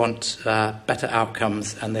still want better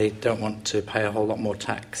outcomes, and they don't want to pay a whole lot more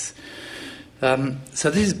tax. So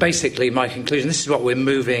this is basically my conclusion. This is what we're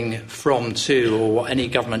moving from to, or what any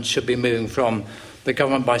government should be moving from. The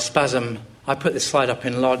government by spasm. I put this slide up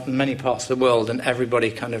in many parts of the world, and everybody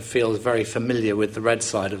kind of feels very familiar with the red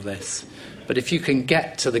side of this. But if you can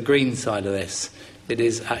get to the green side of this, it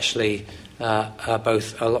is actually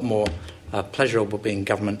both a lot more pleasurable being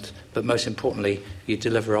government, but most importantly, you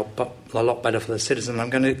deliver a lot better for the citizen. I'm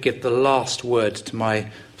going to give the last word to my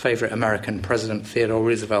favourite American president, Theodore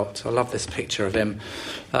Roosevelt. I love this picture of him.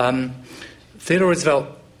 Theodore Roosevelt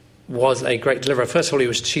was a great deliverer. First of all, he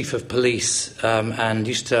was chief of police and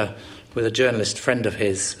used to, with a journalist friend of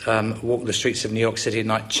his, walk the streets of New York City at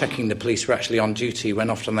night checking the police were actually on duty when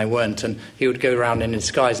often they weren't. And he would go around in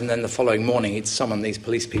disguise, and then the following morning he'd summon these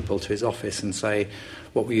police people to his office and say,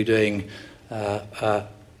 what were you doing out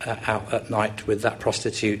at night with that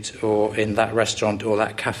prostitute or in that restaurant or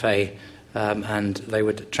that cafe? And they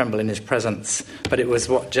would tremble in his presence. But it was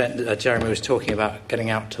what Jeremy was talking about, getting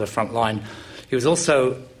out to the front line. He was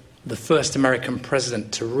also the first American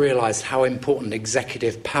president to realise how important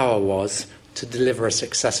executive power was to deliver a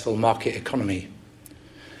successful market economy.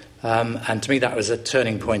 And to me, that was a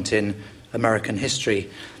turning point in American history.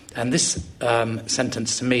 And this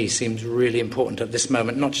sentence to me seems really important at this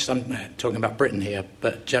moment. Not just I'm talking about Britain here,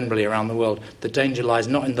 but generally around the world. The danger lies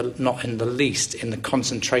not in the least in the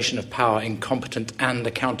concentration of power in competent and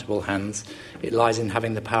accountable hands. It lies in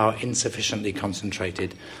having the power insufficiently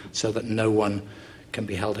concentrated so that no one can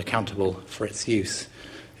be held accountable for its use.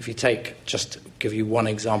 If you take, just to give you one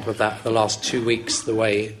example of that, the last 2 weeks, the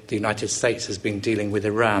way the United States has been dealing with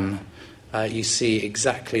Iran, you see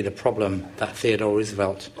exactly the problem that Theodore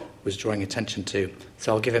Roosevelt was drawing attention to.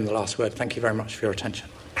 So I'll give him the last word. Thank you very much for your attention.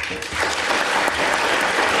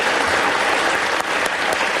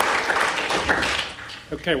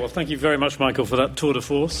 Okay, well, thank you very much, Michael, for that tour de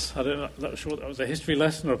force. I don't know, that was a history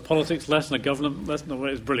lesson or a politics lesson, a government lesson. It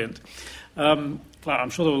was brilliant. I'm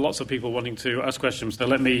sure there were lots of people wanting to ask questions, so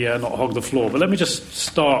let me not hog the floor. But let me just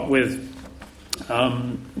start with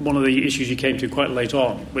one of the issues you came to quite late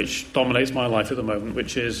on, which dominates my life at the moment,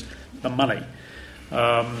 which is the money.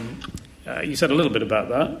 You said a little bit about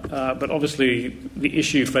that, but obviously the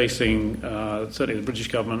issue facing certainly the British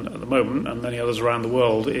government at the moment and many others around the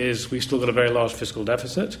world is we've still got a very large fiscal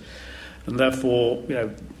deficit, and therefore,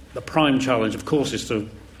 the prime challenge, of course, is to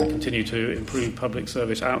continue to improve public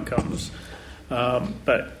service outcomes.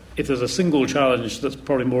 But if there's a single challenge that's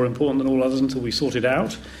probably more important than all others until we sort it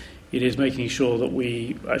out, it is making sure that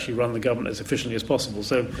we actually run the government as efficiently as possible.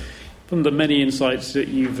 So from the many insights that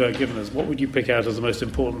you've given us, what would you pick out as the most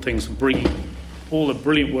important things for bringing all the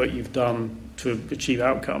brilliant work you've done to achieve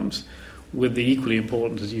outcomes with the equally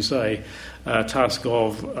important, as you say, task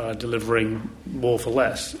of delivering more for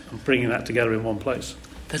less and bringing that together in one place?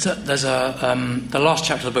 The last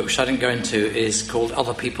chapter of the book, which I didn't go into, is called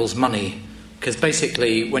Other People's Money. Because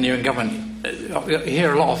basically, when you're in government, you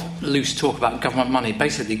hear a lot of loose talk about government money.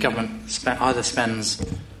 Basically, government either spends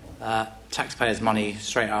taxpayers' money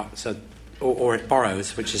straight out, or it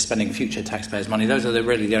borrows, which is spending future taxpayers' money. Those are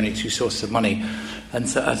really the only two sources of money. And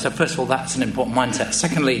so first of all, that's an important mindset.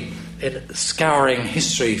 Secondly, scouring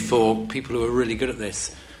history for people who are really good at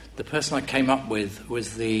this. The person I came up with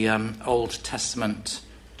was the Old Testament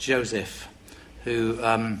Joseph, who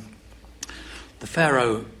the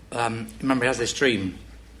Pharaoh, remember, he has this dream,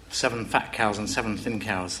 7 fat cows and 7 thin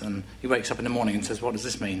cows, and he wakes up in the morning and says, what does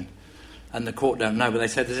this mean? And the court don't know, but they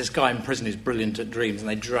say there's this guy in prison who's brilliant at dreams, and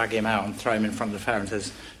they drag him out and throw him in front of the Pharaoh and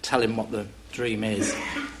says, tell him what the dream is.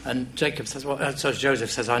 And Jacob says, so Joseph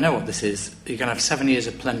says, I know what this is. You're going to have 7 years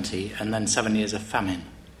of plenty and then 7 years of famine.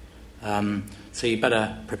 So you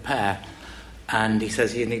better prepare. And he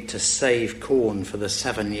says you need to save corn for the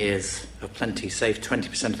 7 years of plenty. Save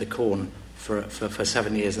 20% of the corn for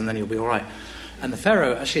 7 years, and then you'll be all right. And the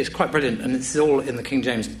Pharaoh, actually, is quite brilliant, and it's all in the King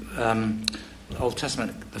James Old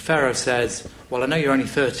Testament. The Pharaoh says, well, I know you're only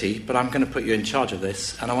 30, but I'm going to put you in charge of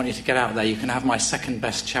this, and I want you to get out there. You can have my second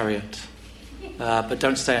best chariot, but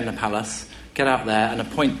don't stay in the palace. Get out there and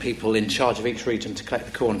appoint people in charge of each region to collect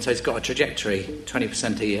the corn. So he's got a trajectory,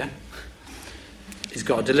 20% a year. He's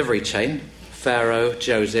got a delivery chain, Pharaoh,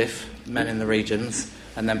 Joseph, men in the regions,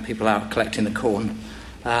 and then people out collecting the corn.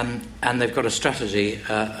 And they've got a strategy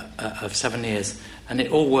of 7 years. And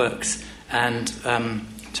it all works. And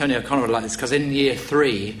Tony O'Connor would like this, because in year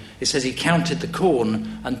 3, it says he counted the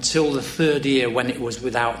corn until the 3rd year when it was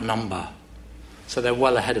without number. So they're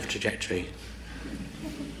well ahead of trajectory.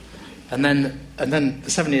 And then the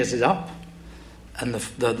 7 years is up, and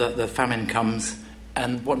the famine comes.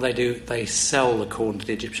 And what do? They sell the corn to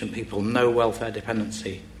the Egyptian people, no welfare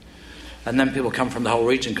dependency. And then people come from the whole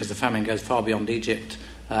region because the famine goes far beyond Egypt,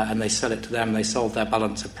 and they sell it to them. They solve their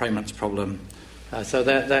balance of payments problem. So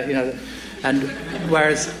they're, and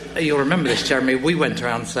whereas you'll remember this, Jeremy, we went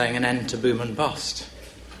around saying an end to boom and bust.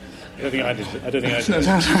 I don't think I did.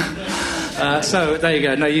 So there you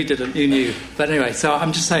go. No, you didn't. You knew. But anyway, so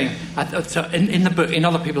I'm just saying, so in the book, In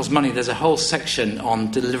Other People's Money, there's a whole section on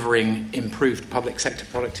delivering improved public sector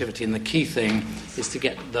productivity, and the key thing is to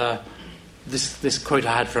get this quote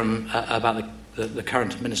I had from about the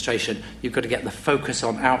current administration. You've got to get the focus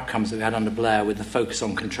on outcomes that we had under Blair with the focus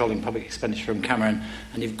on controlling public expenditure from Cameron,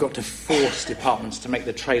 and you've got to force departments to make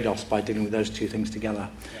the trade-offs by dealing with those two things together.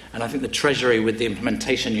 And I think the Treasury, with the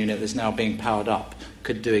implementation unit that's now being powered up,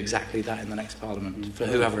 could do exactly that in the next Parliament for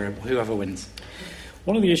whoever wins.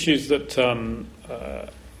 One of the issues that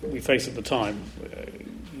we faced at the time,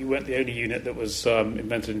 you weren't the only unit that was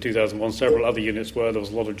invented in 2001. Several other units were. There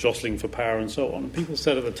was a lot of jostling for power and so on. And people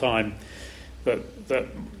said at the time that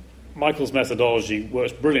Michael's methodology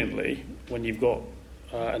works brilliantly when you've got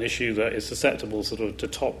an issue that is susceptible sort of to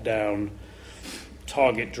top-down,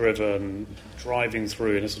 target-driven, driving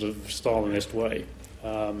through in a sort of Stalinist way.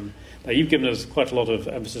 Now, you've given us quite a lot of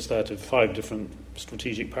emphasis there to 5 different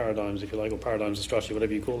strategic paradigms, if you like, or paradigms of strategy,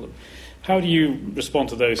 whatever you call them. How do you respond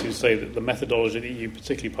to those who say that the methodology that you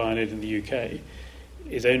particularly pioneered in the UK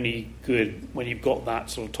is only good when you've got that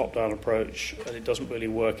sort of top-down approach and it doesn't really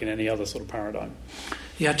work in any other sort of paradigm?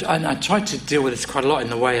 Yeah, I tried to deal with this quite a lot in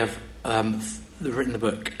the way I've written the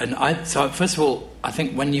book. And so first of all, I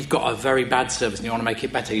think when you've got a very bad service and you want to make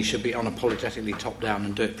it better, you should be unapologetically top-down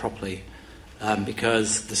and do it properly.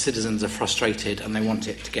 Because the citizens are frustrated and they want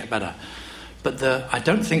it to get better. But I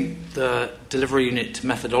don't think the delivery unit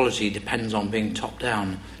methodology depends on being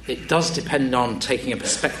top-down. It does depend on taking a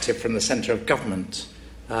perspective from the centre of government.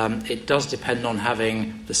 It does depend on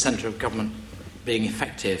having the centre of government being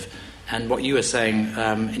effective. And what you were saying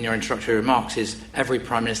in your introductory remarks is every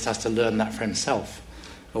Prime Minister has to learn that for himself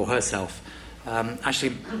or herself.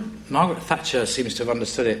 Actually, Margaret Thatcher seems to have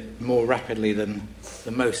understood it more rapidly than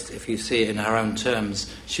the most. If you see it in her own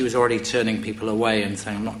terms, she was already turning people away and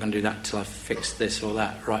saying, I'm not going to do that till I've fixed this or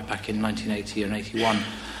that, right back in 1980 and 81.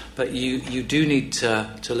 But you do need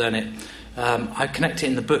to learn it. I connect it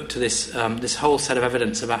in the book to this whole set of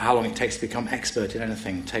evidence about how long it takes to become expert in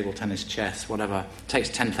anything, table tennis, chess, whatever. It takes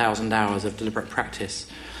 10,000 hours of deliberate practice.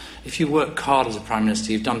 If you work hard as a Prime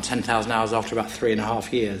Minister, you've done 10,000 hours after about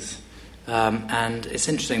 3.5 years. And it's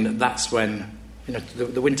interesting that that's when,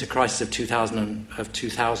 the winter crisis of 2000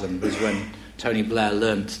 was when Tony Blair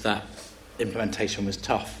learnt that implementation was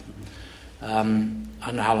tough. I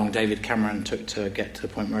don't know how long David Cameron took to get to the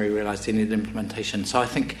point where he realised he needed implementation. So I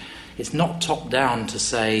think it's not top-down to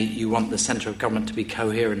say you want the centre of government to be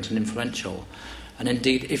coherent and influential. And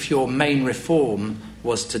indeed, if your main reform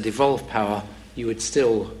was to devolve power, you would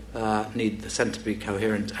still need the centre to be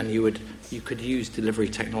coherent, and you could use delivery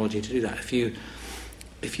technology to do that. If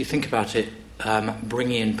you think about it,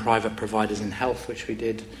 bringing in private providers in health, which we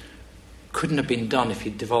did, couldn't have been done if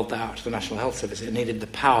you'd devolved that out to the National Health Service. It needed the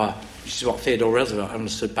power, which is what Theodore Roosevelt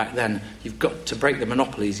understood back then. You've got to break the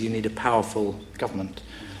monopolies. You need a powerful government.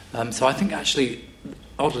 So I think actually,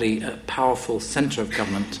 oddly, a powerful centre of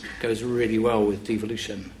government goes really well with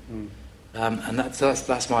devolution. And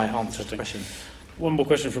that's my answer to the question. One more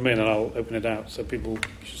question from me, and then I'll open it out so people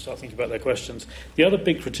should start thinking about their questions. The other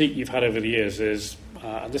big critique you've had over the years is,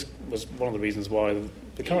 and this was one of the reasons why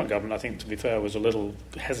the current government, I think, to be fair, was a little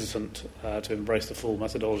hesitant to embrace the full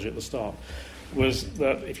methodology at the start, was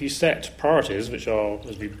that if you set priorities, which are,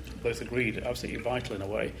 as we both agreed, absolutely vital in a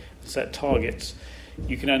way, set targets,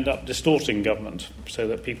 you can end up distorting government so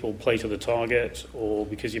that people play to the target, or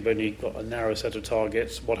because you've only got a narrow set of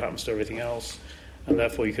targets, what happens to everything else? And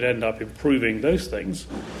therefore you could end up improving those things,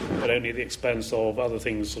 but only at the expense of other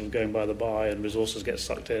things sort of going by the by and resources get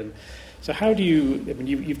sucked in. So how do you, I mean,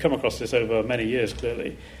 you've come across this over many years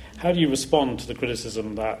clearly, how do you respond to the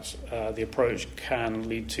criticism that the approach can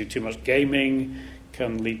lead to too much gaming,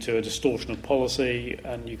 can lead to a distortion of policy,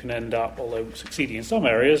 and you can end up, although succeeding in some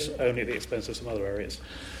areas, only at the expense of some other areas?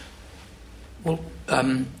 Well,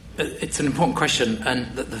 it's an important question,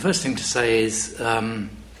 and the first thing to say is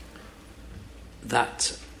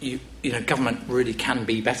that government really can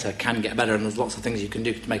be better, can get better, and there's lots of things you can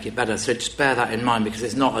do to make it better. So just bear that in mind, because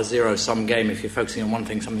it's not a zero-sum game. If you're focusing on one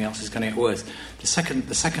thing, something else is going to get worse. The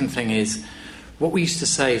second thing is what we used to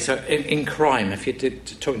say. So in crime, if you're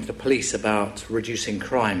talking to the police about reducing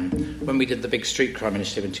crime, when we did the big street crime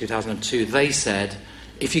initiative in 2002, they said,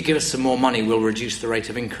 if you give us some more money, we'll reduce the rate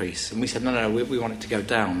of increase. And we said, no, we want it to go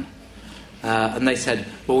down. And they said,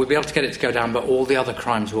 well, we'll be able to get it to go down, but all the other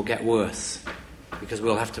crimes will get worse, because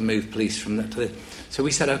we'll have to move police from that to this. So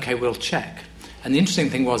we said, OK, we'll check. And the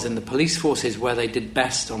interesting thing was, in the police forces where they did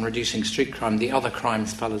best on reducing street crime, the other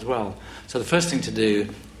crimes fell as well. So the first thing to do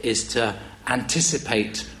is to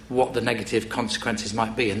anticipate what the negative consequences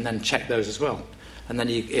might be, and then check those as well. And then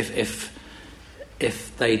if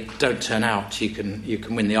if they don't turn out, you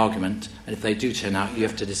can win the argument, and if they do turn out, you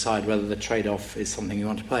have to decide whether the trade-off is something you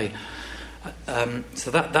want to play.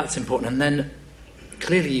 So that's important. And then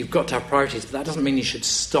clearly you've got to have priorities, but that doesn't mean you should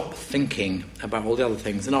stop thinking about all the other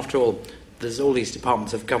things. And after all, there's all these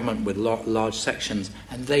departments of government with large sections,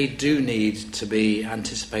 and they do need to be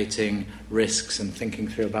anticipating risks and thinking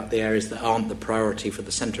through about the areas that aren't the priority for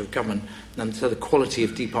the centre of government. And so the quality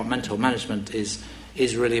of departmental management is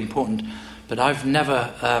really important. But I've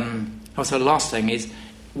never... also, the last thing is,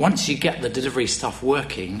 once you get the delivery stuff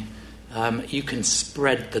working, you can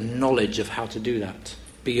spread the knowledge of how to do that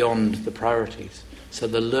beyond the priorities. So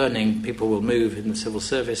the learning, people will move in the civil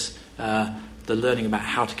service, the learning about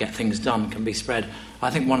how to get things done can be spread.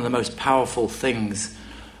 I think one of the most powerful things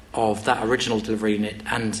of that original delivery unit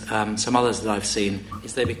and some others that I've seen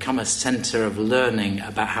is they become a centre of learning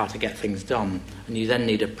about how to get things done. And you then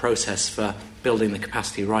need a process for building the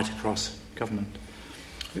capacity right across government.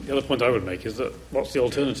 The other point I would make is that what's the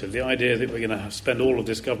alternative? The idea that we're going to spend all of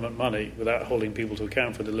this government money without holding people to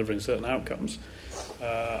account for delivering certain outcomes,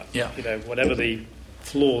 whatever the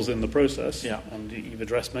flaws in the process, and you've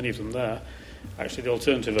addressed many of them there, actually the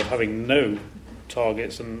alternative of having no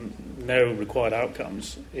targets and no required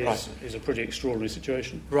outcomes is a pretty extraordinary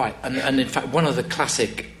situation. Right, and in fact one of the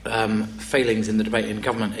classic failings in the debate in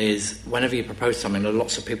government is whenever you propose something, there are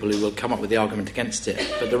lots of people who will come up with the argument against it,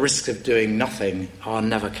 but the risks of doing nothing are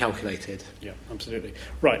never calculated. Yeah, absolutely.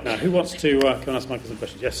 Right, now who wants to come and ask Michael some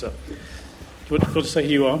questions? Yes, sir. Do you want to say who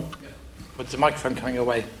you are? With the microphone coming your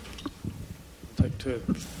way.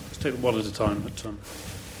 Let's take them one at a time.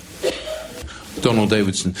 Donald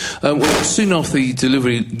Davidson. Soon after the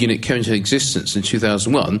delivery unit came into existence in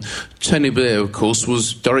 2001, Tony Blair, of course,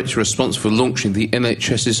 was directly responsible for launching the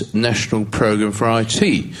NHS's National Programme for IT,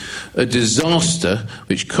 a disaster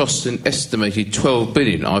which cost an estimated $12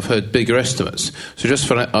 billion. I've heard bigger estimates. So just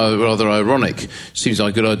for that, rather ironic. Seems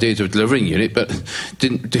like a good idea to have a delivering unit, but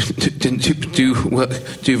didn't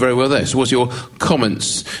do very well there. So what's your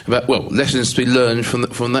comments about, lessons to be learned from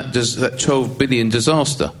that 12 billion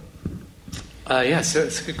disaster? Yes,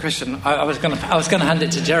 it's a good question. I was going to hand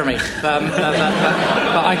it to Jeremy, but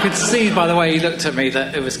I could see by the way he looked at me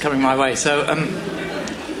that it was coming my way. So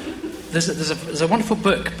there's a wonderful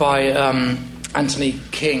book by Anthony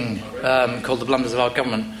King called The Blunders of Our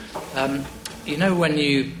Government. When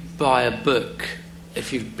you buy a book,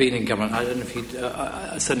 if you've been in government, I don't know if you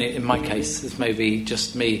certainly in my case, this may be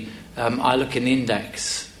just me, I look in the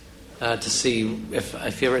index to see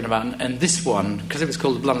if you're written about. And this one, because it was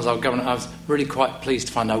called The Blunders of Our Government, I was really quite pleased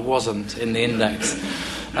to find I wasn't in the index.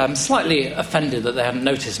 Slightly offended that they hadn't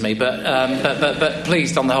noticed me, but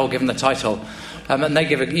pleased on the whole, given the title. And they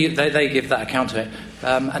give that account of it,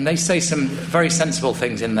 and they say some very sensible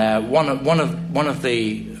things in there. One of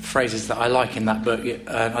the phrases that I like in that book,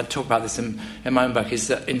 I talk about this in my own book, is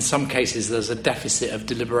that in some cases there's a deficit of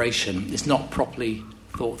deliberation. It's not properly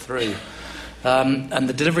thought through. And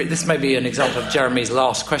the delivery, this may be an example of Jeremy's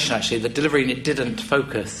last question actually, the delivery unit didn't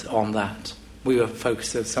focus on that. We were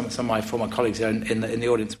focused, some of my former colleagues in the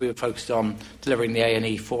audience, we were focused on delivering the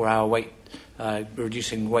A&E 4-hour wait,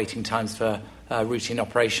 reducing waiting times for routine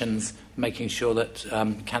operations, making sure that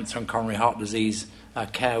cancer and coronary heart disease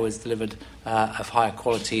care was delivered of higher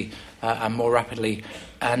quality and more rapidly.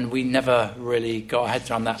 And we never really got our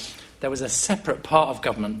heads around that. There was a separate part of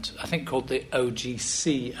government, I think called the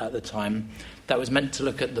OGC at the time, that was meant to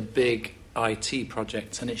look at the big IT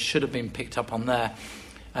projects, and it should have been picked up on there.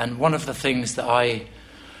 And one of the things that I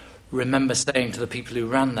remember saying to the people who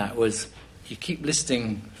ran that was, you keep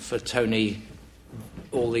listing for Tony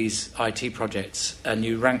all these IT projects, and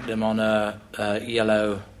you rank them on a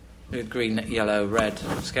green, yellow, red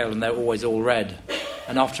scale, and they're always all red.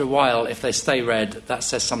 And after a while, if they stay red, that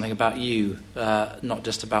says something about you, not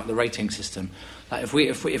just about the rating system. Like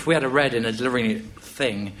if we had a red in a delivery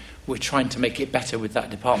thing, we're trying to make it better with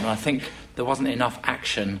that department. I think there wasn't enough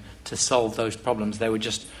action to solve those problems. They were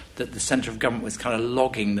just that the centre of government was kind of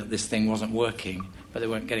logging that this thing wasn't working, but they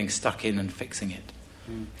weren't getting stuck in and fixing it.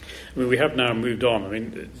 I mean, we have now moved on. I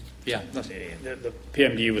mean, the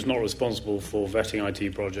PMDU was not responsible for vetting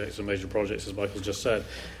IT projects and major projects, as Michael just said.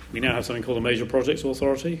 We now have something called a Major Projects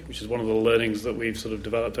Authority, which is one of the learnings that we've sort of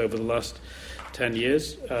developed over the last 10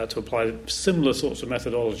 years to apply similar sorts of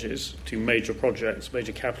methodologies to major projects,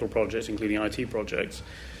 major capital projects, including IT projects,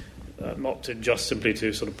 not to just simply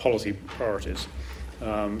to sort of policy priorities.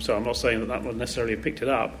 So I'm not saying that would necessarily have picked it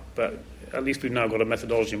up, but at least we've now got a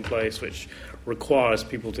methodology in place which requires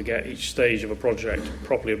people to get each stage of a project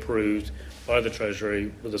properly approved by the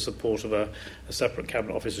Treasury with the support of a separate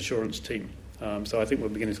Cabinet Office assurance team. So I think we're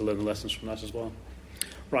beginning to learn the lessons from that as well.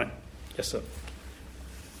 Right. Yes, sir.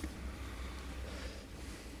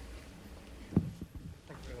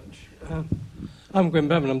 I'm Gwyn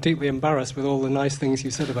Bevan. I'm deeply embarrassed with all the nice things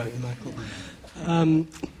you said about you, Michael.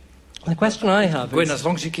 The question I have Gwyn, is... as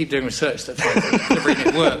long as you keep doing research that delivering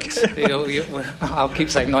it works, I'll keep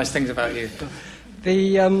saying nice things about you.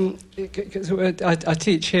 I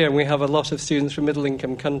teach here, and we have a lot of students from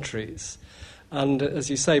middle-income countries. And as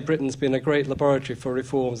you say, Britain's been a great laboratory for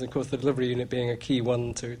reforms, and of course the delivery unit being a key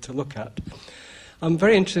one to look at. I'm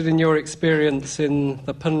very interested in your experience in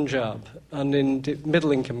the Punjab and in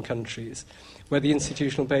middle-income countries, where the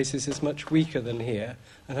institutional basis is much weaker than here,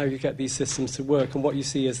 and how you get these systems to work, and what you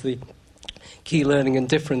see as the key learning and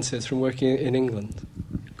differences from working in England.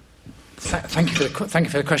 Thank you for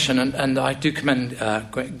the question, and I do commend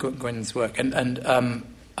Gwyn's work. And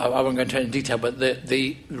I won't go into it in detail, but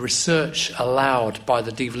the research allowed by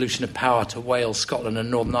the devolution of power to Wales, Scotland,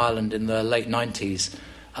 and Northern Ireland in the late 90s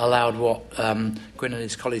allowed what Gwyn and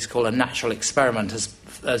his colleagues call a natural experiment,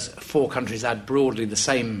 as 4 countries had broadly the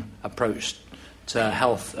same approach to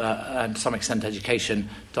health and to some extent education,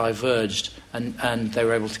 diverged, and they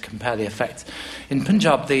were able to compare the effects. In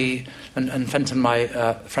Punjab, and Fenton, my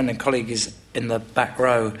friend and colleague, is in the back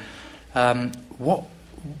row.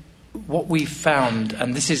 What we found,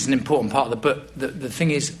 and this is an important part of the book, the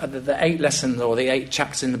thing is the 8 lessons or the 8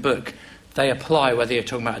 chapters in the book, they apply whether you're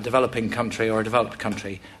talking about a developing country or a developed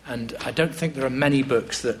country. And I don't think there are many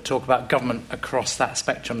books that talk about government across that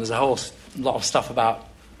spectrum. There's a whole lot of stuff about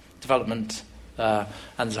development, and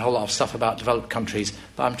there's a whole lot of stuff about developed countries,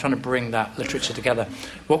 but I'm trying to bring that literature together.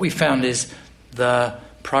 What we found is the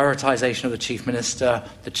prioritisation of the Chief Minister,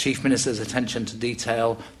 the Chief Minister's attention to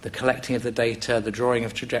detail, the collecting of the data, the drawing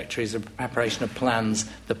of trajectories, the preparation of plans,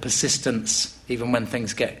 the persistence, even when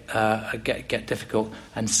things get difficult,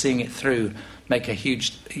 and seeing it through make a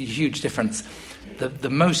huge difference.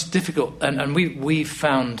 The most difficult, and we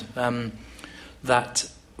found that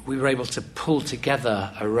we were able to pull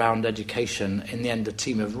together around education, in the end, a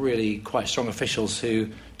team of really quite strong officials who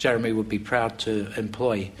Jeremy would be proud to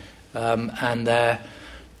employ. And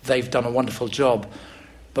they've done a wonderful job.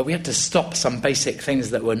 But we had to stop some basic things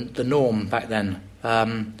that were the norm back then.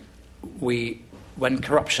 When we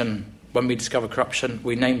discovered corruption,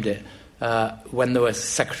 we named it. When there were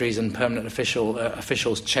secretaries and permanent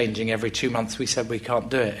officials changing every 2 months, we said we can't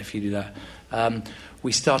do it if you do that.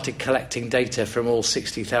 We started collecting data from all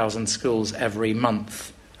 60,000 schools every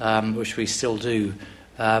month, which we still do.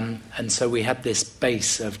 And so we had this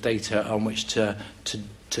base of data on which to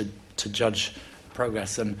judge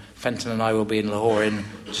progress. And Fenton and I will be in Lahore in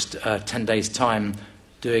just 10 days' time,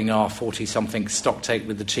 doing our 40-something stock take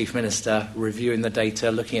with the Chief Minister, reviewing the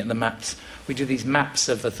data, looking at the maps. We do these maps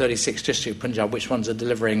of the 36th district of Punjab, which ones are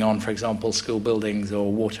delivering on, for example, school buildings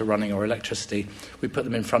or water running or electricity. We put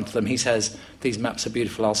them in front of them. He says, these maps are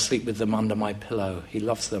beautiful, I'll sleep with them under my pillow. He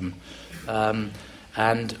loves them.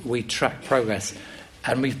 And we track progress.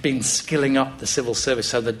 And we've been skilling up the civil service,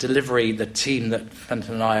 so the delivery, the team that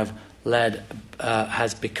Fenton and I have led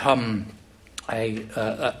has become a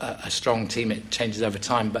strong team. It changes over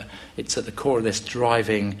time, but it's at the core of this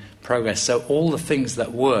driving progress. So all the things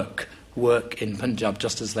that work in Punjab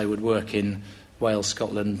just as they would work in Wales,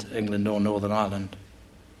 Scotland, England or Northern Ireland.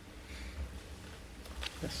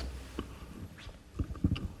 Yes.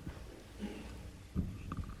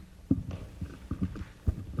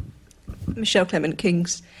 Michelle Clement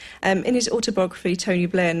Kings. In his autobiography, Tony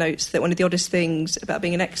Blair notes that one of the oddest things about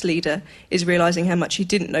being an ex-leader is realising how much he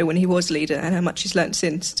didn't know when he was leader and how much he's learnt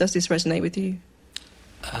since. Does this resonate with you?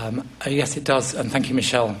 Yes, it does, and thank you,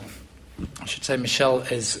 Michelle. I should say Michelle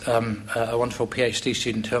is a wonderful PhD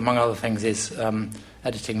student who, among other things, is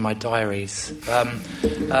editing my diaries.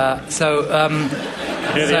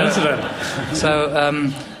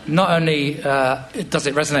 Not only does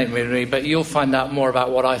it resonate with me, but you'll find out more about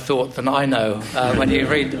what I thought than I know when you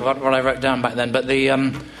read what I wrote down back then. But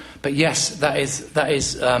yes, that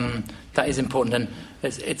is important, and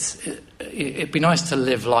it'd be nice to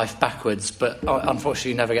live life backwards, but unfortunately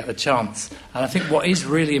you never get the chance. And I think what is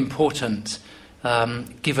really important,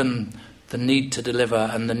 given the need to deliver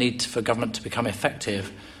and the need for government to become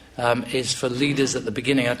effective, is for leaders at the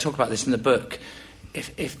beginning. I talk about this in the book.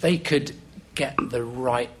 If they could get the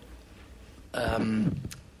right,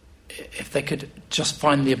 if they could just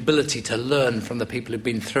find the ability to learn from the people who've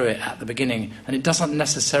been through it at the beginning, and it doesn't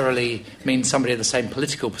necessarily mean somebody of the same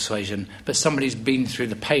political persuasion, but somebody who's been through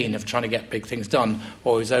the pain of trying to get big things done,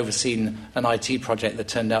 or who's overseen an IT project that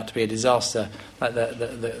turned out to be a disaster, like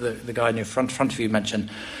the guy in front of you mentioned.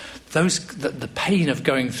 The pain of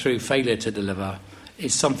going through failure to deliver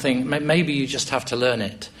is something, maybe you just have to learn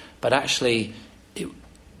it, but actually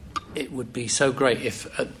it would be so great if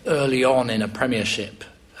early on in a premiership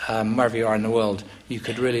wherever you are in the world, you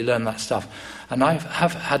could really learn that stuff. And I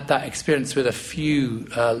have had that experience with a few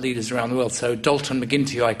leaders around the world. So Dalton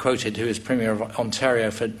McGuinty, who I quoted, who was Premier of Ontario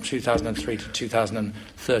for 2003 to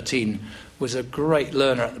 2013, was a great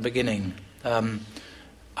learner at the beginning.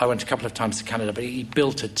 I went a couple of times to Canada, but he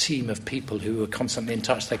built a team of people who were constantly in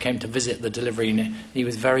touch. They came to visit the delivery unit. He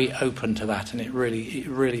was very open to that, and it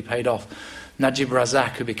really paid off. Najib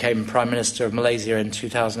Razak, who became Prime Minister of Malaysia in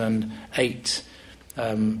 2008,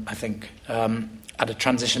 I think, at a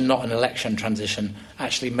transition, not an election transition,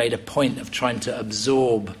 actually made a point of trying to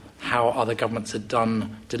absorb how other governments had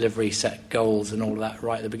done delivery, set goals and all of that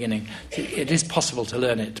right at the beginning. It is possible to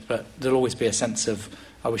learn it, but there'll always be a sense of,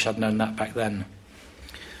 I wish I'd known that back then.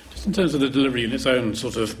 Just in terms of the delivery unit's own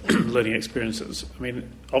sort of learning experiences, I mean,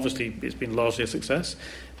 obviously it's been largely a success,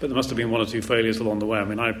 but there must have been one or two failures along the way. I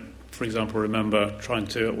mean, I, for example, remember trying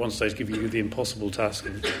to, at one stage, give you the impossible task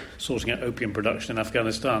of sorting out opium production in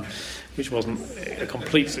Afghanistan, which wasn't a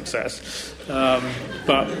complete success.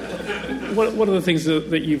 But what are the things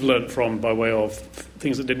that you've learnt from by way of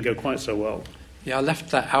things that didn't go quite so well? Yeah, I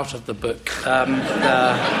left that out of the book.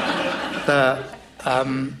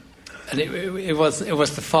 And it was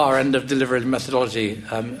the far end of delivery methodology.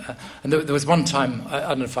 And there was one time, I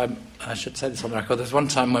don't know if I should say this on the record, there was one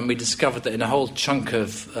time when we discovered that in a whole chunk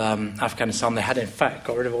of Afghanistan they had in fact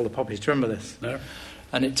got rid of all the poppies. Do you remember this? No.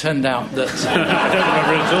 And it turned out that... I don't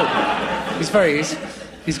remember it at all.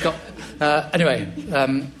 He's got... anyway...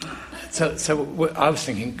 So I was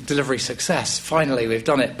thinking, delivery success, finally we've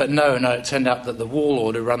done it. But no, it turned out that the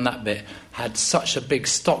warlord who ran that bit had such a big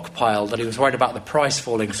stockpile that he was worried about the price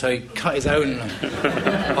falling, so he cut his own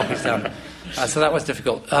poppies down. So that was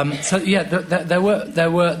difficult. There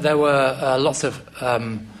were lots of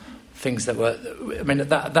things that were... I mean,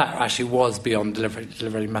 that actually was beyond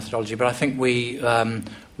delivery methodology, but I think we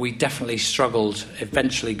definitely struggled,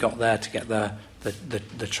 eventually got there to get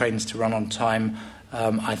the trains to run on time.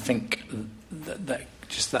 I think that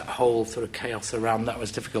just that whole sort of chaos around that was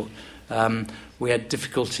difficult. We had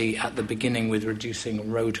difficulty at the beginning with reducing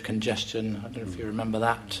road congestion. I don't know if you remember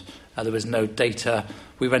that. There was no data.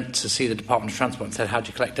 We went to see the Department of Transport and said, how do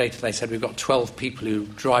you collect data? They said, we've got 12 people who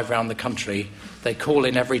drive around the country. They call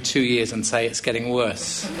in every 2 years and say it's getting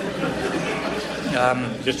worse.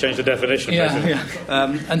 Just change the definition, basically.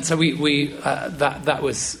 Yeah. And so that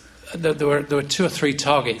was... There were 2 or 3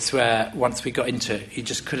 targets where once we got into it, you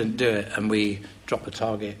just couldn't do it, and we dropped the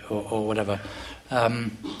target or whatever.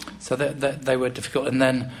 So they were difficult. And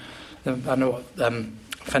then I know what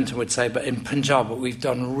Fenton would say, but in Punjab, we've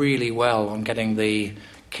done really well on getting the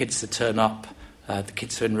kids to turn up, the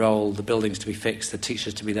kids to enrol, the buildings to be fixed, the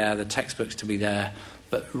teachers to be there, the textbooks to be there.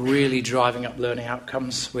 But really driving up learning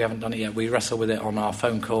outcomes, we haven't done it yet. We wrestle with it on our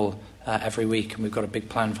phone call every week, and we've got a big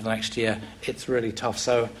plan for the next year. It's really tough.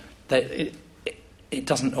 So it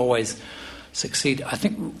doesn't always succeed. I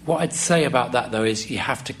think what I'd say about that, though, is you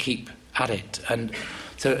have to keep at it. And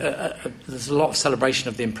so there's a lot of celebration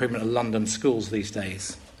of the improvement of London schools these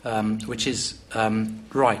days, which is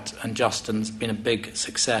right and just, and it's been a big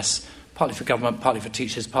success, partly for government, partly for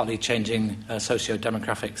teachers, partly changing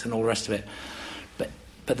socio-demographics and all the rest of it.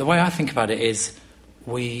 But the way I think about it is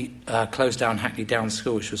we closed down Hackney Downs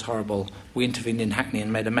School, which was horrible. We intervened in Hackney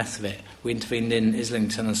and made a mess of it. We intervened in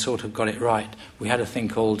Islington and sort of got it right. We had a thing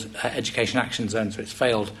called Education Action Zones, which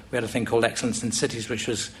failed. We had a thing called Excellence in Cities, which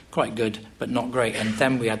was quite good, but not great. And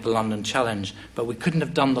then we had the London Challenge. But we couldn't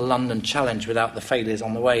have done the London Challenge without the failures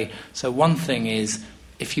on the way. So one thing is,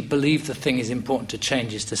 if you believe the thing is important to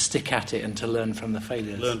change, is to stick at it and to learn from the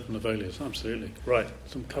failures. Learn from the failures, absolutely. Right,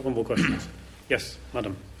 some couple more questions. Yes,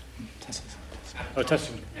 madam.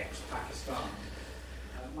 Ex-Pakistan.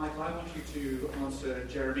 Michael, I want you to answer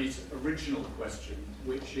Jeremy's original question,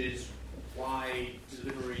 which is why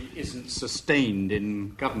delivery isn't sustained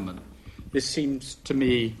in government. This seems to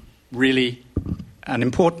me really an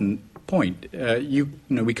important point.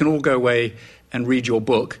 We can all go away and read your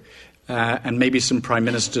book, and maybe some prime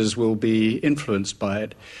ministers will be influenced by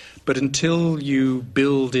it. But until you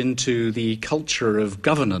build into the culture of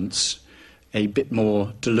governance a bit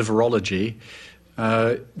more deliverology,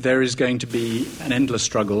 there is going to be an endless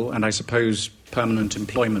struggle, and I suppose permanent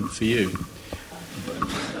employment for you.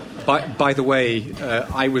 By the way,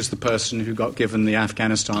 I was the person who got given the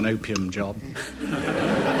Afghanistan opium job.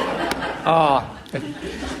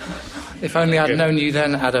 If only I'd known you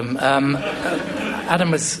then, Adam.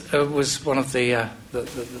 Adam was one of the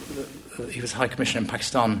he was High Commissioner in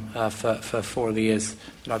Pakistan for 4 of the years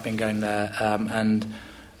that I've been going there, and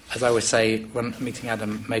as I always say, when meeting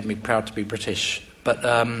Adam made me proud to be British. But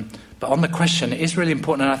on the question, it is really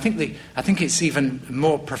important, and I think it's even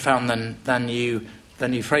more profound than you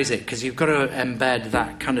than you phrase it, because you've got to embed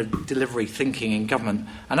that kind of delivery thinking in government.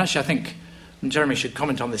 And actually, I think, and Jeremy should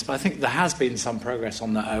comment on this, but I think there has been some progress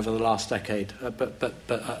on that over the last decade,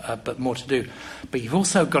 but more to do. But you've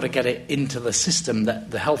also got to get it into the system,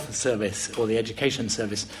 that the health service or the education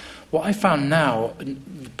service. What I found now,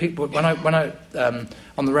 people, when I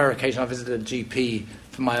on the rare occasion I visited a GP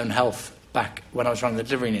for my own health back when I was running the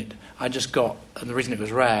delivery unit, I just got, and the reason it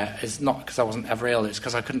was rare is not because I wasn't ever ill, it's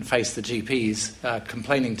because I couldn't face the GPs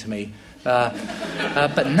complaining to me.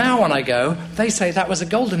 But now when I go, they say that was a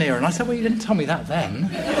golden era, and I said, well, you didn't tell me that then.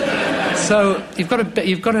 So you've got to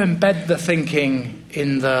embed the thinking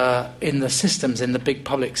in the systems, in the big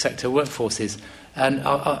public sector workforces. And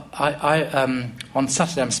I on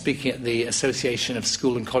Saturday I'm speaking at the Association of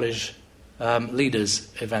School and College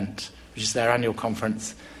Leaders event, which is their annual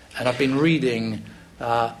conference, and I've been reading.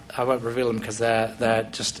 I won't reveal them because they're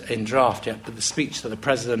just in draft yet, but the speech that the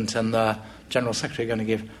President and the General Secretary are going to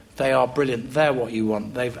give, they are brilliant. They're what you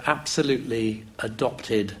want. They've absolutely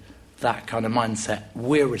adopted that kind of mindset.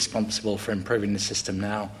 We're responsible for improving the system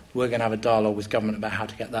now. We're going to have a dialogue with government about how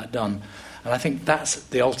to get that done. And I think that's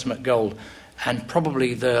the ultimate goal. And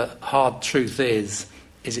probably the hard truth is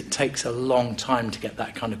it takes a long time to get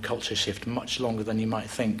that kind of culture shift, much longer than you might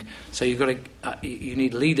think. So you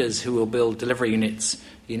need leaders who will build delivery units,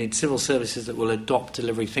 you need civil services that will adopt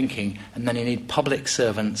delivery thinking, and then you need public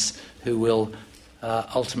servants who will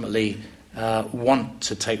ultimately want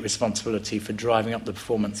to take responsibility for driving up the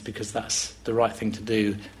performance, because that's the right thing to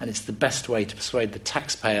do, and it's the best way to persuade the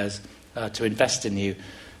taxpayers to invest in you.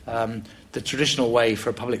 The traditional way for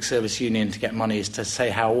a public service union to get money is to say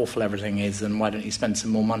how awful everything is and why don't you spend some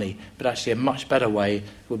more money. But actually a much better way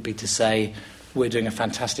would be to say, we're doing a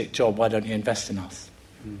fantastic job, why don't you invest in us?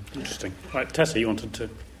 Interesting. Right, Tessa, you wanted to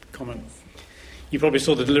comment? You probably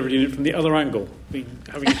saw the delivery unit from the other angle,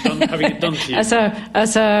 having it done to you.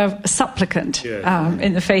 As a supplicant, yeah.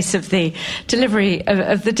 In the face of the delivery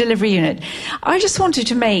of the delivery unit. I just wanted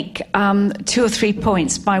to make 2 or 3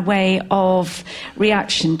 points by way of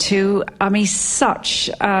reaction to such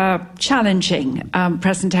challenging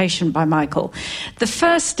presentation by Michael. The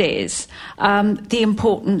first is the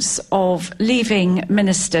importance of leaving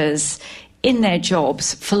ministers in their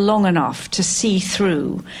jobs for long enough to see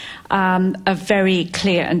through a very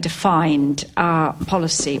clear and defined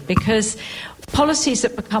policy, because policies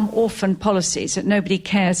that become orphan policies that nobody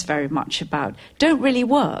cares very much about don't really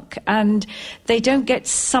work, and they don't get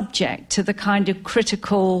subject to the kind of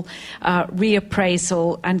critical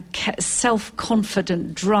reappraisal and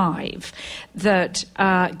self-confident drive that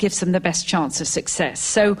gives them the best chance of success.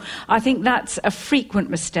 So I think that's a frequent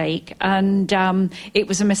mistake, and it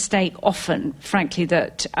was a mistake often, frankly,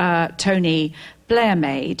 that Tony Blair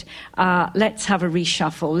made. Let's have a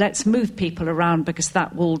reshuffle. Let's move people around, because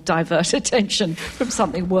that will divert attention from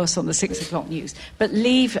something worse on the 6 o'clock news. But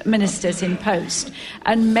leave ministers in post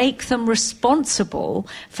and make them responsible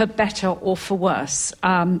for better or for worse,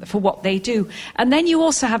 for what they do. And then you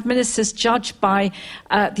also have ministers judged by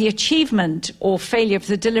the achievement or failure of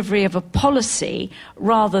the delivery of a policy,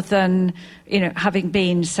 rather than having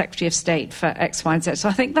been Secretary of State for X, Y, and Z. So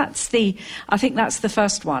I think that's the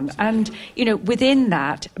first one. And within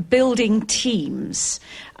that, building teams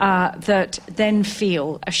that then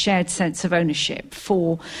feel a shared sense of ownership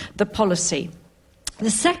for the policy.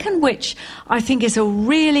 The second, which I think is a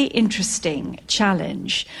really interesting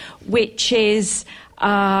challenge, which is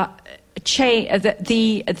the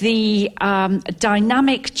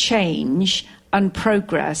dynamic change and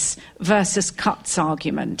progress versus cuts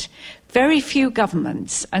argument. Very few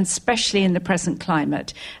governments, and especially in the present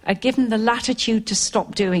climate, are given the latitude to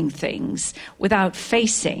stop doing things without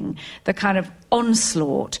facing the kind of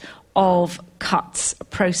onslaught of cuts,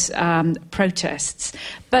 protests.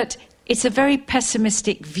 But it's a very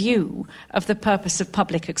pessimistic view of the purpose of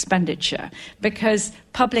public expenditure, because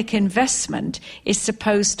public investment is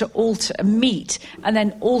supposed to meet and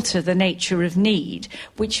then alter the nature of need,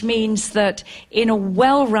 which means that in a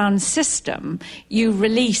well-run system, you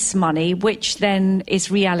release money which then is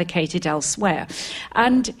reallocated elsewhere.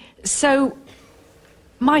 And so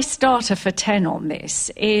my starter for 10 on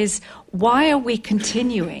this is, why are we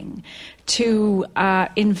continuing to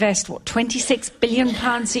invest, £26 billion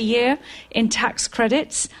a year in tax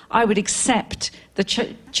credits? I would accept the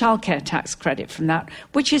childcare tax credit from that,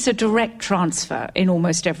 which is a direct transfer in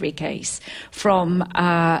almost every case from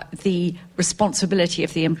the responsibility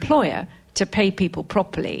of the employer to pay people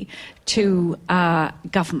properly to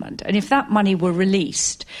government. And if that money were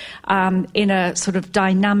released in a sort of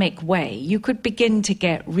dynamic way, you could begin to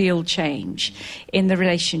get real change in the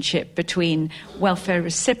relationship between welfare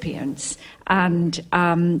recipients and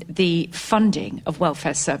the funding of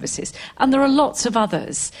welfare services. And there are lots of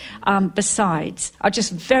others besides. I'll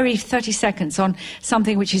just 30 seconds on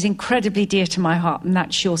something which is incredibly dear to my heart, and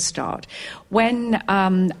that's Sure Start. When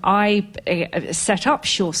I set up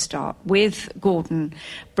Sure Start with Gordon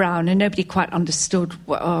Brown, and nobody quite understood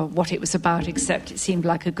what it was about, except it seemed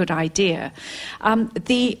like a good idea,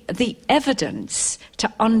 the evidence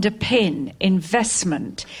to underpin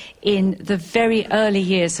investment in the very early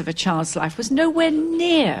years of a child's life was nowhere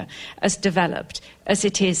near as developed as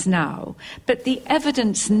it is now. But the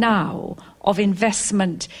evidence now of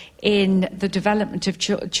investment in the development of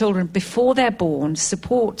children before they're born,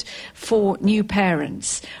 support for new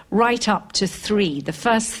parents, right up to 3, the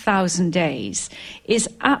first 1,000 days, is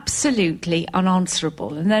absolutely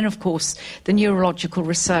unanswerable. And then, of course, the neurological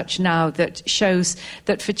research now that shows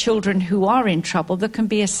that for children who are in trouble, there can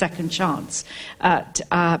be a second chance at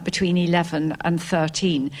between 11 and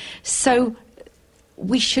 13. So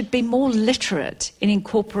we should be more literate in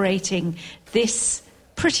incorporating this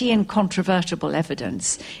pretty incontrovertible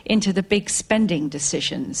evidence into the big spending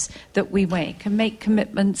decisions that we make and make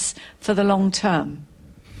commitments for the long term.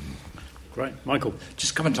 Great. Michael?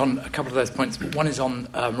 Just comment on a couple of those points. One is on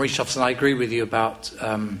reshuffles, and I agree with you about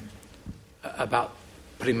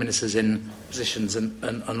putting ministers in positions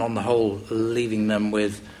and on the whole leaving them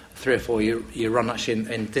with 3 or 4 year run.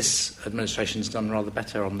 Actually, in this administration has done rather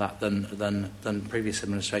better on that than previous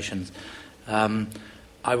administrations.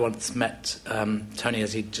 I once met Tony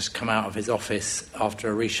as he'd just come out of his office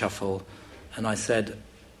after a reshuffle, and I said,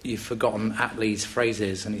 "You've forgotten Attlee's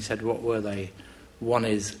phrases," and he said, "What were they?" One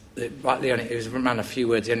is, it was around a few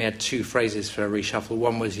words, he only had 2 phrases for a reshuffle.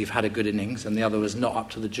 One was, "You've had a good innings," and the other was, "Not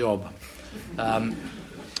up to the job." I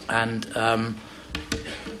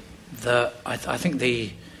think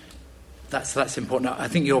that's important. I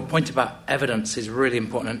think your point about evidence is really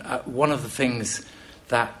important. And one of the things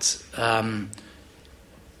that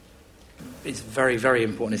is very, very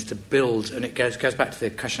important is to build, and it goes back to the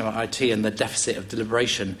question about IT and the deficit of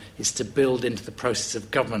deliberation, is to build into the process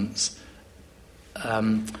of governance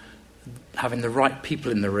having the right people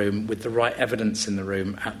in the room with the right evidence in the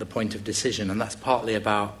room at the point of decision. And that's partly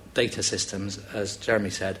about data systems, as Jeremy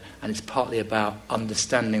said, and it's partly about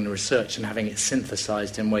understanding the research and having it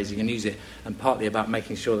synthesised in ways you can use it, and partly about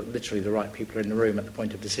making sure that literally the right people are in the room at the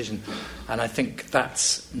point of decision. And I think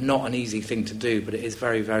that's not an easy thing to do, but it is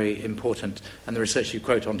very, very important. And the research you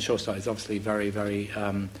quote on Sure Start is obviously very, very,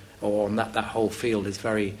 or on that whole field is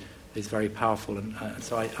very powerful. And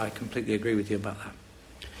so I completely agree with you about that.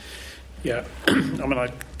 Yeah, I mean,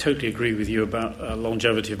 I totally agree with you about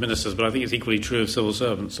longevity of ministers, but I think it's equally true of civil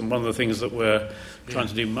servants. And one of the things that we're trying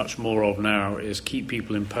to do much more of now is keep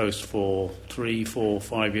people in post for 3, 4,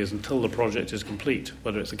 5 years until the project is complete,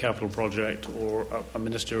 whether it's a capital project or a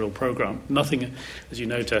ministerial programme. Nothing, as you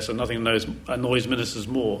know, Tessa, nothing annoys ministers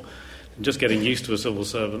more than just getting used to a civil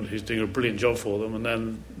servant who's doing a brilliant job for them, and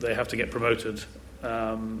then they have to get promoted.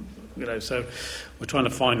 So we're trying to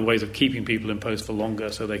find ways of keeping people in post for longer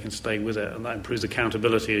so they can stay with it, and that improves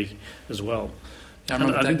accountability as well.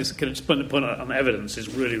 And I think this point on evidence is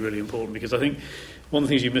really, really important, because I think one of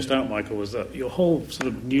the things you missed out, Michael, was that your whole sort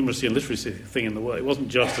of numeracy and literacy thing in the work, it wasn't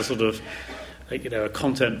just a sort of a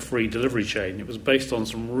content-free delivery chain. It was based on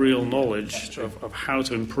some real knowledge of how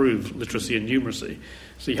to improve literacy and numeracy.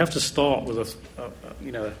 So you have to start with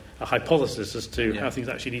a hypothesis as to how things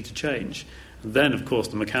actually need to change. And then, of course,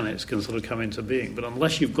 the mechanics can sort of come into being. But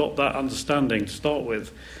unless you've got that understanding to start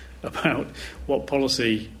with about what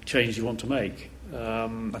policy change you want to make,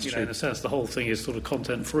 in a sense, the whole thing is sort of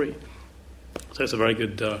content-free. So it's a very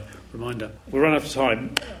good reminder. We're running out of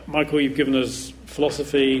time. Michael, you've given us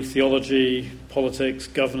philosophy, theology, politics,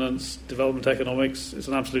 governance, development economics. It's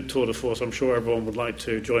an absolute tour de force. I'm sure everyone would like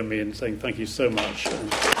to join me in saying thank you so much.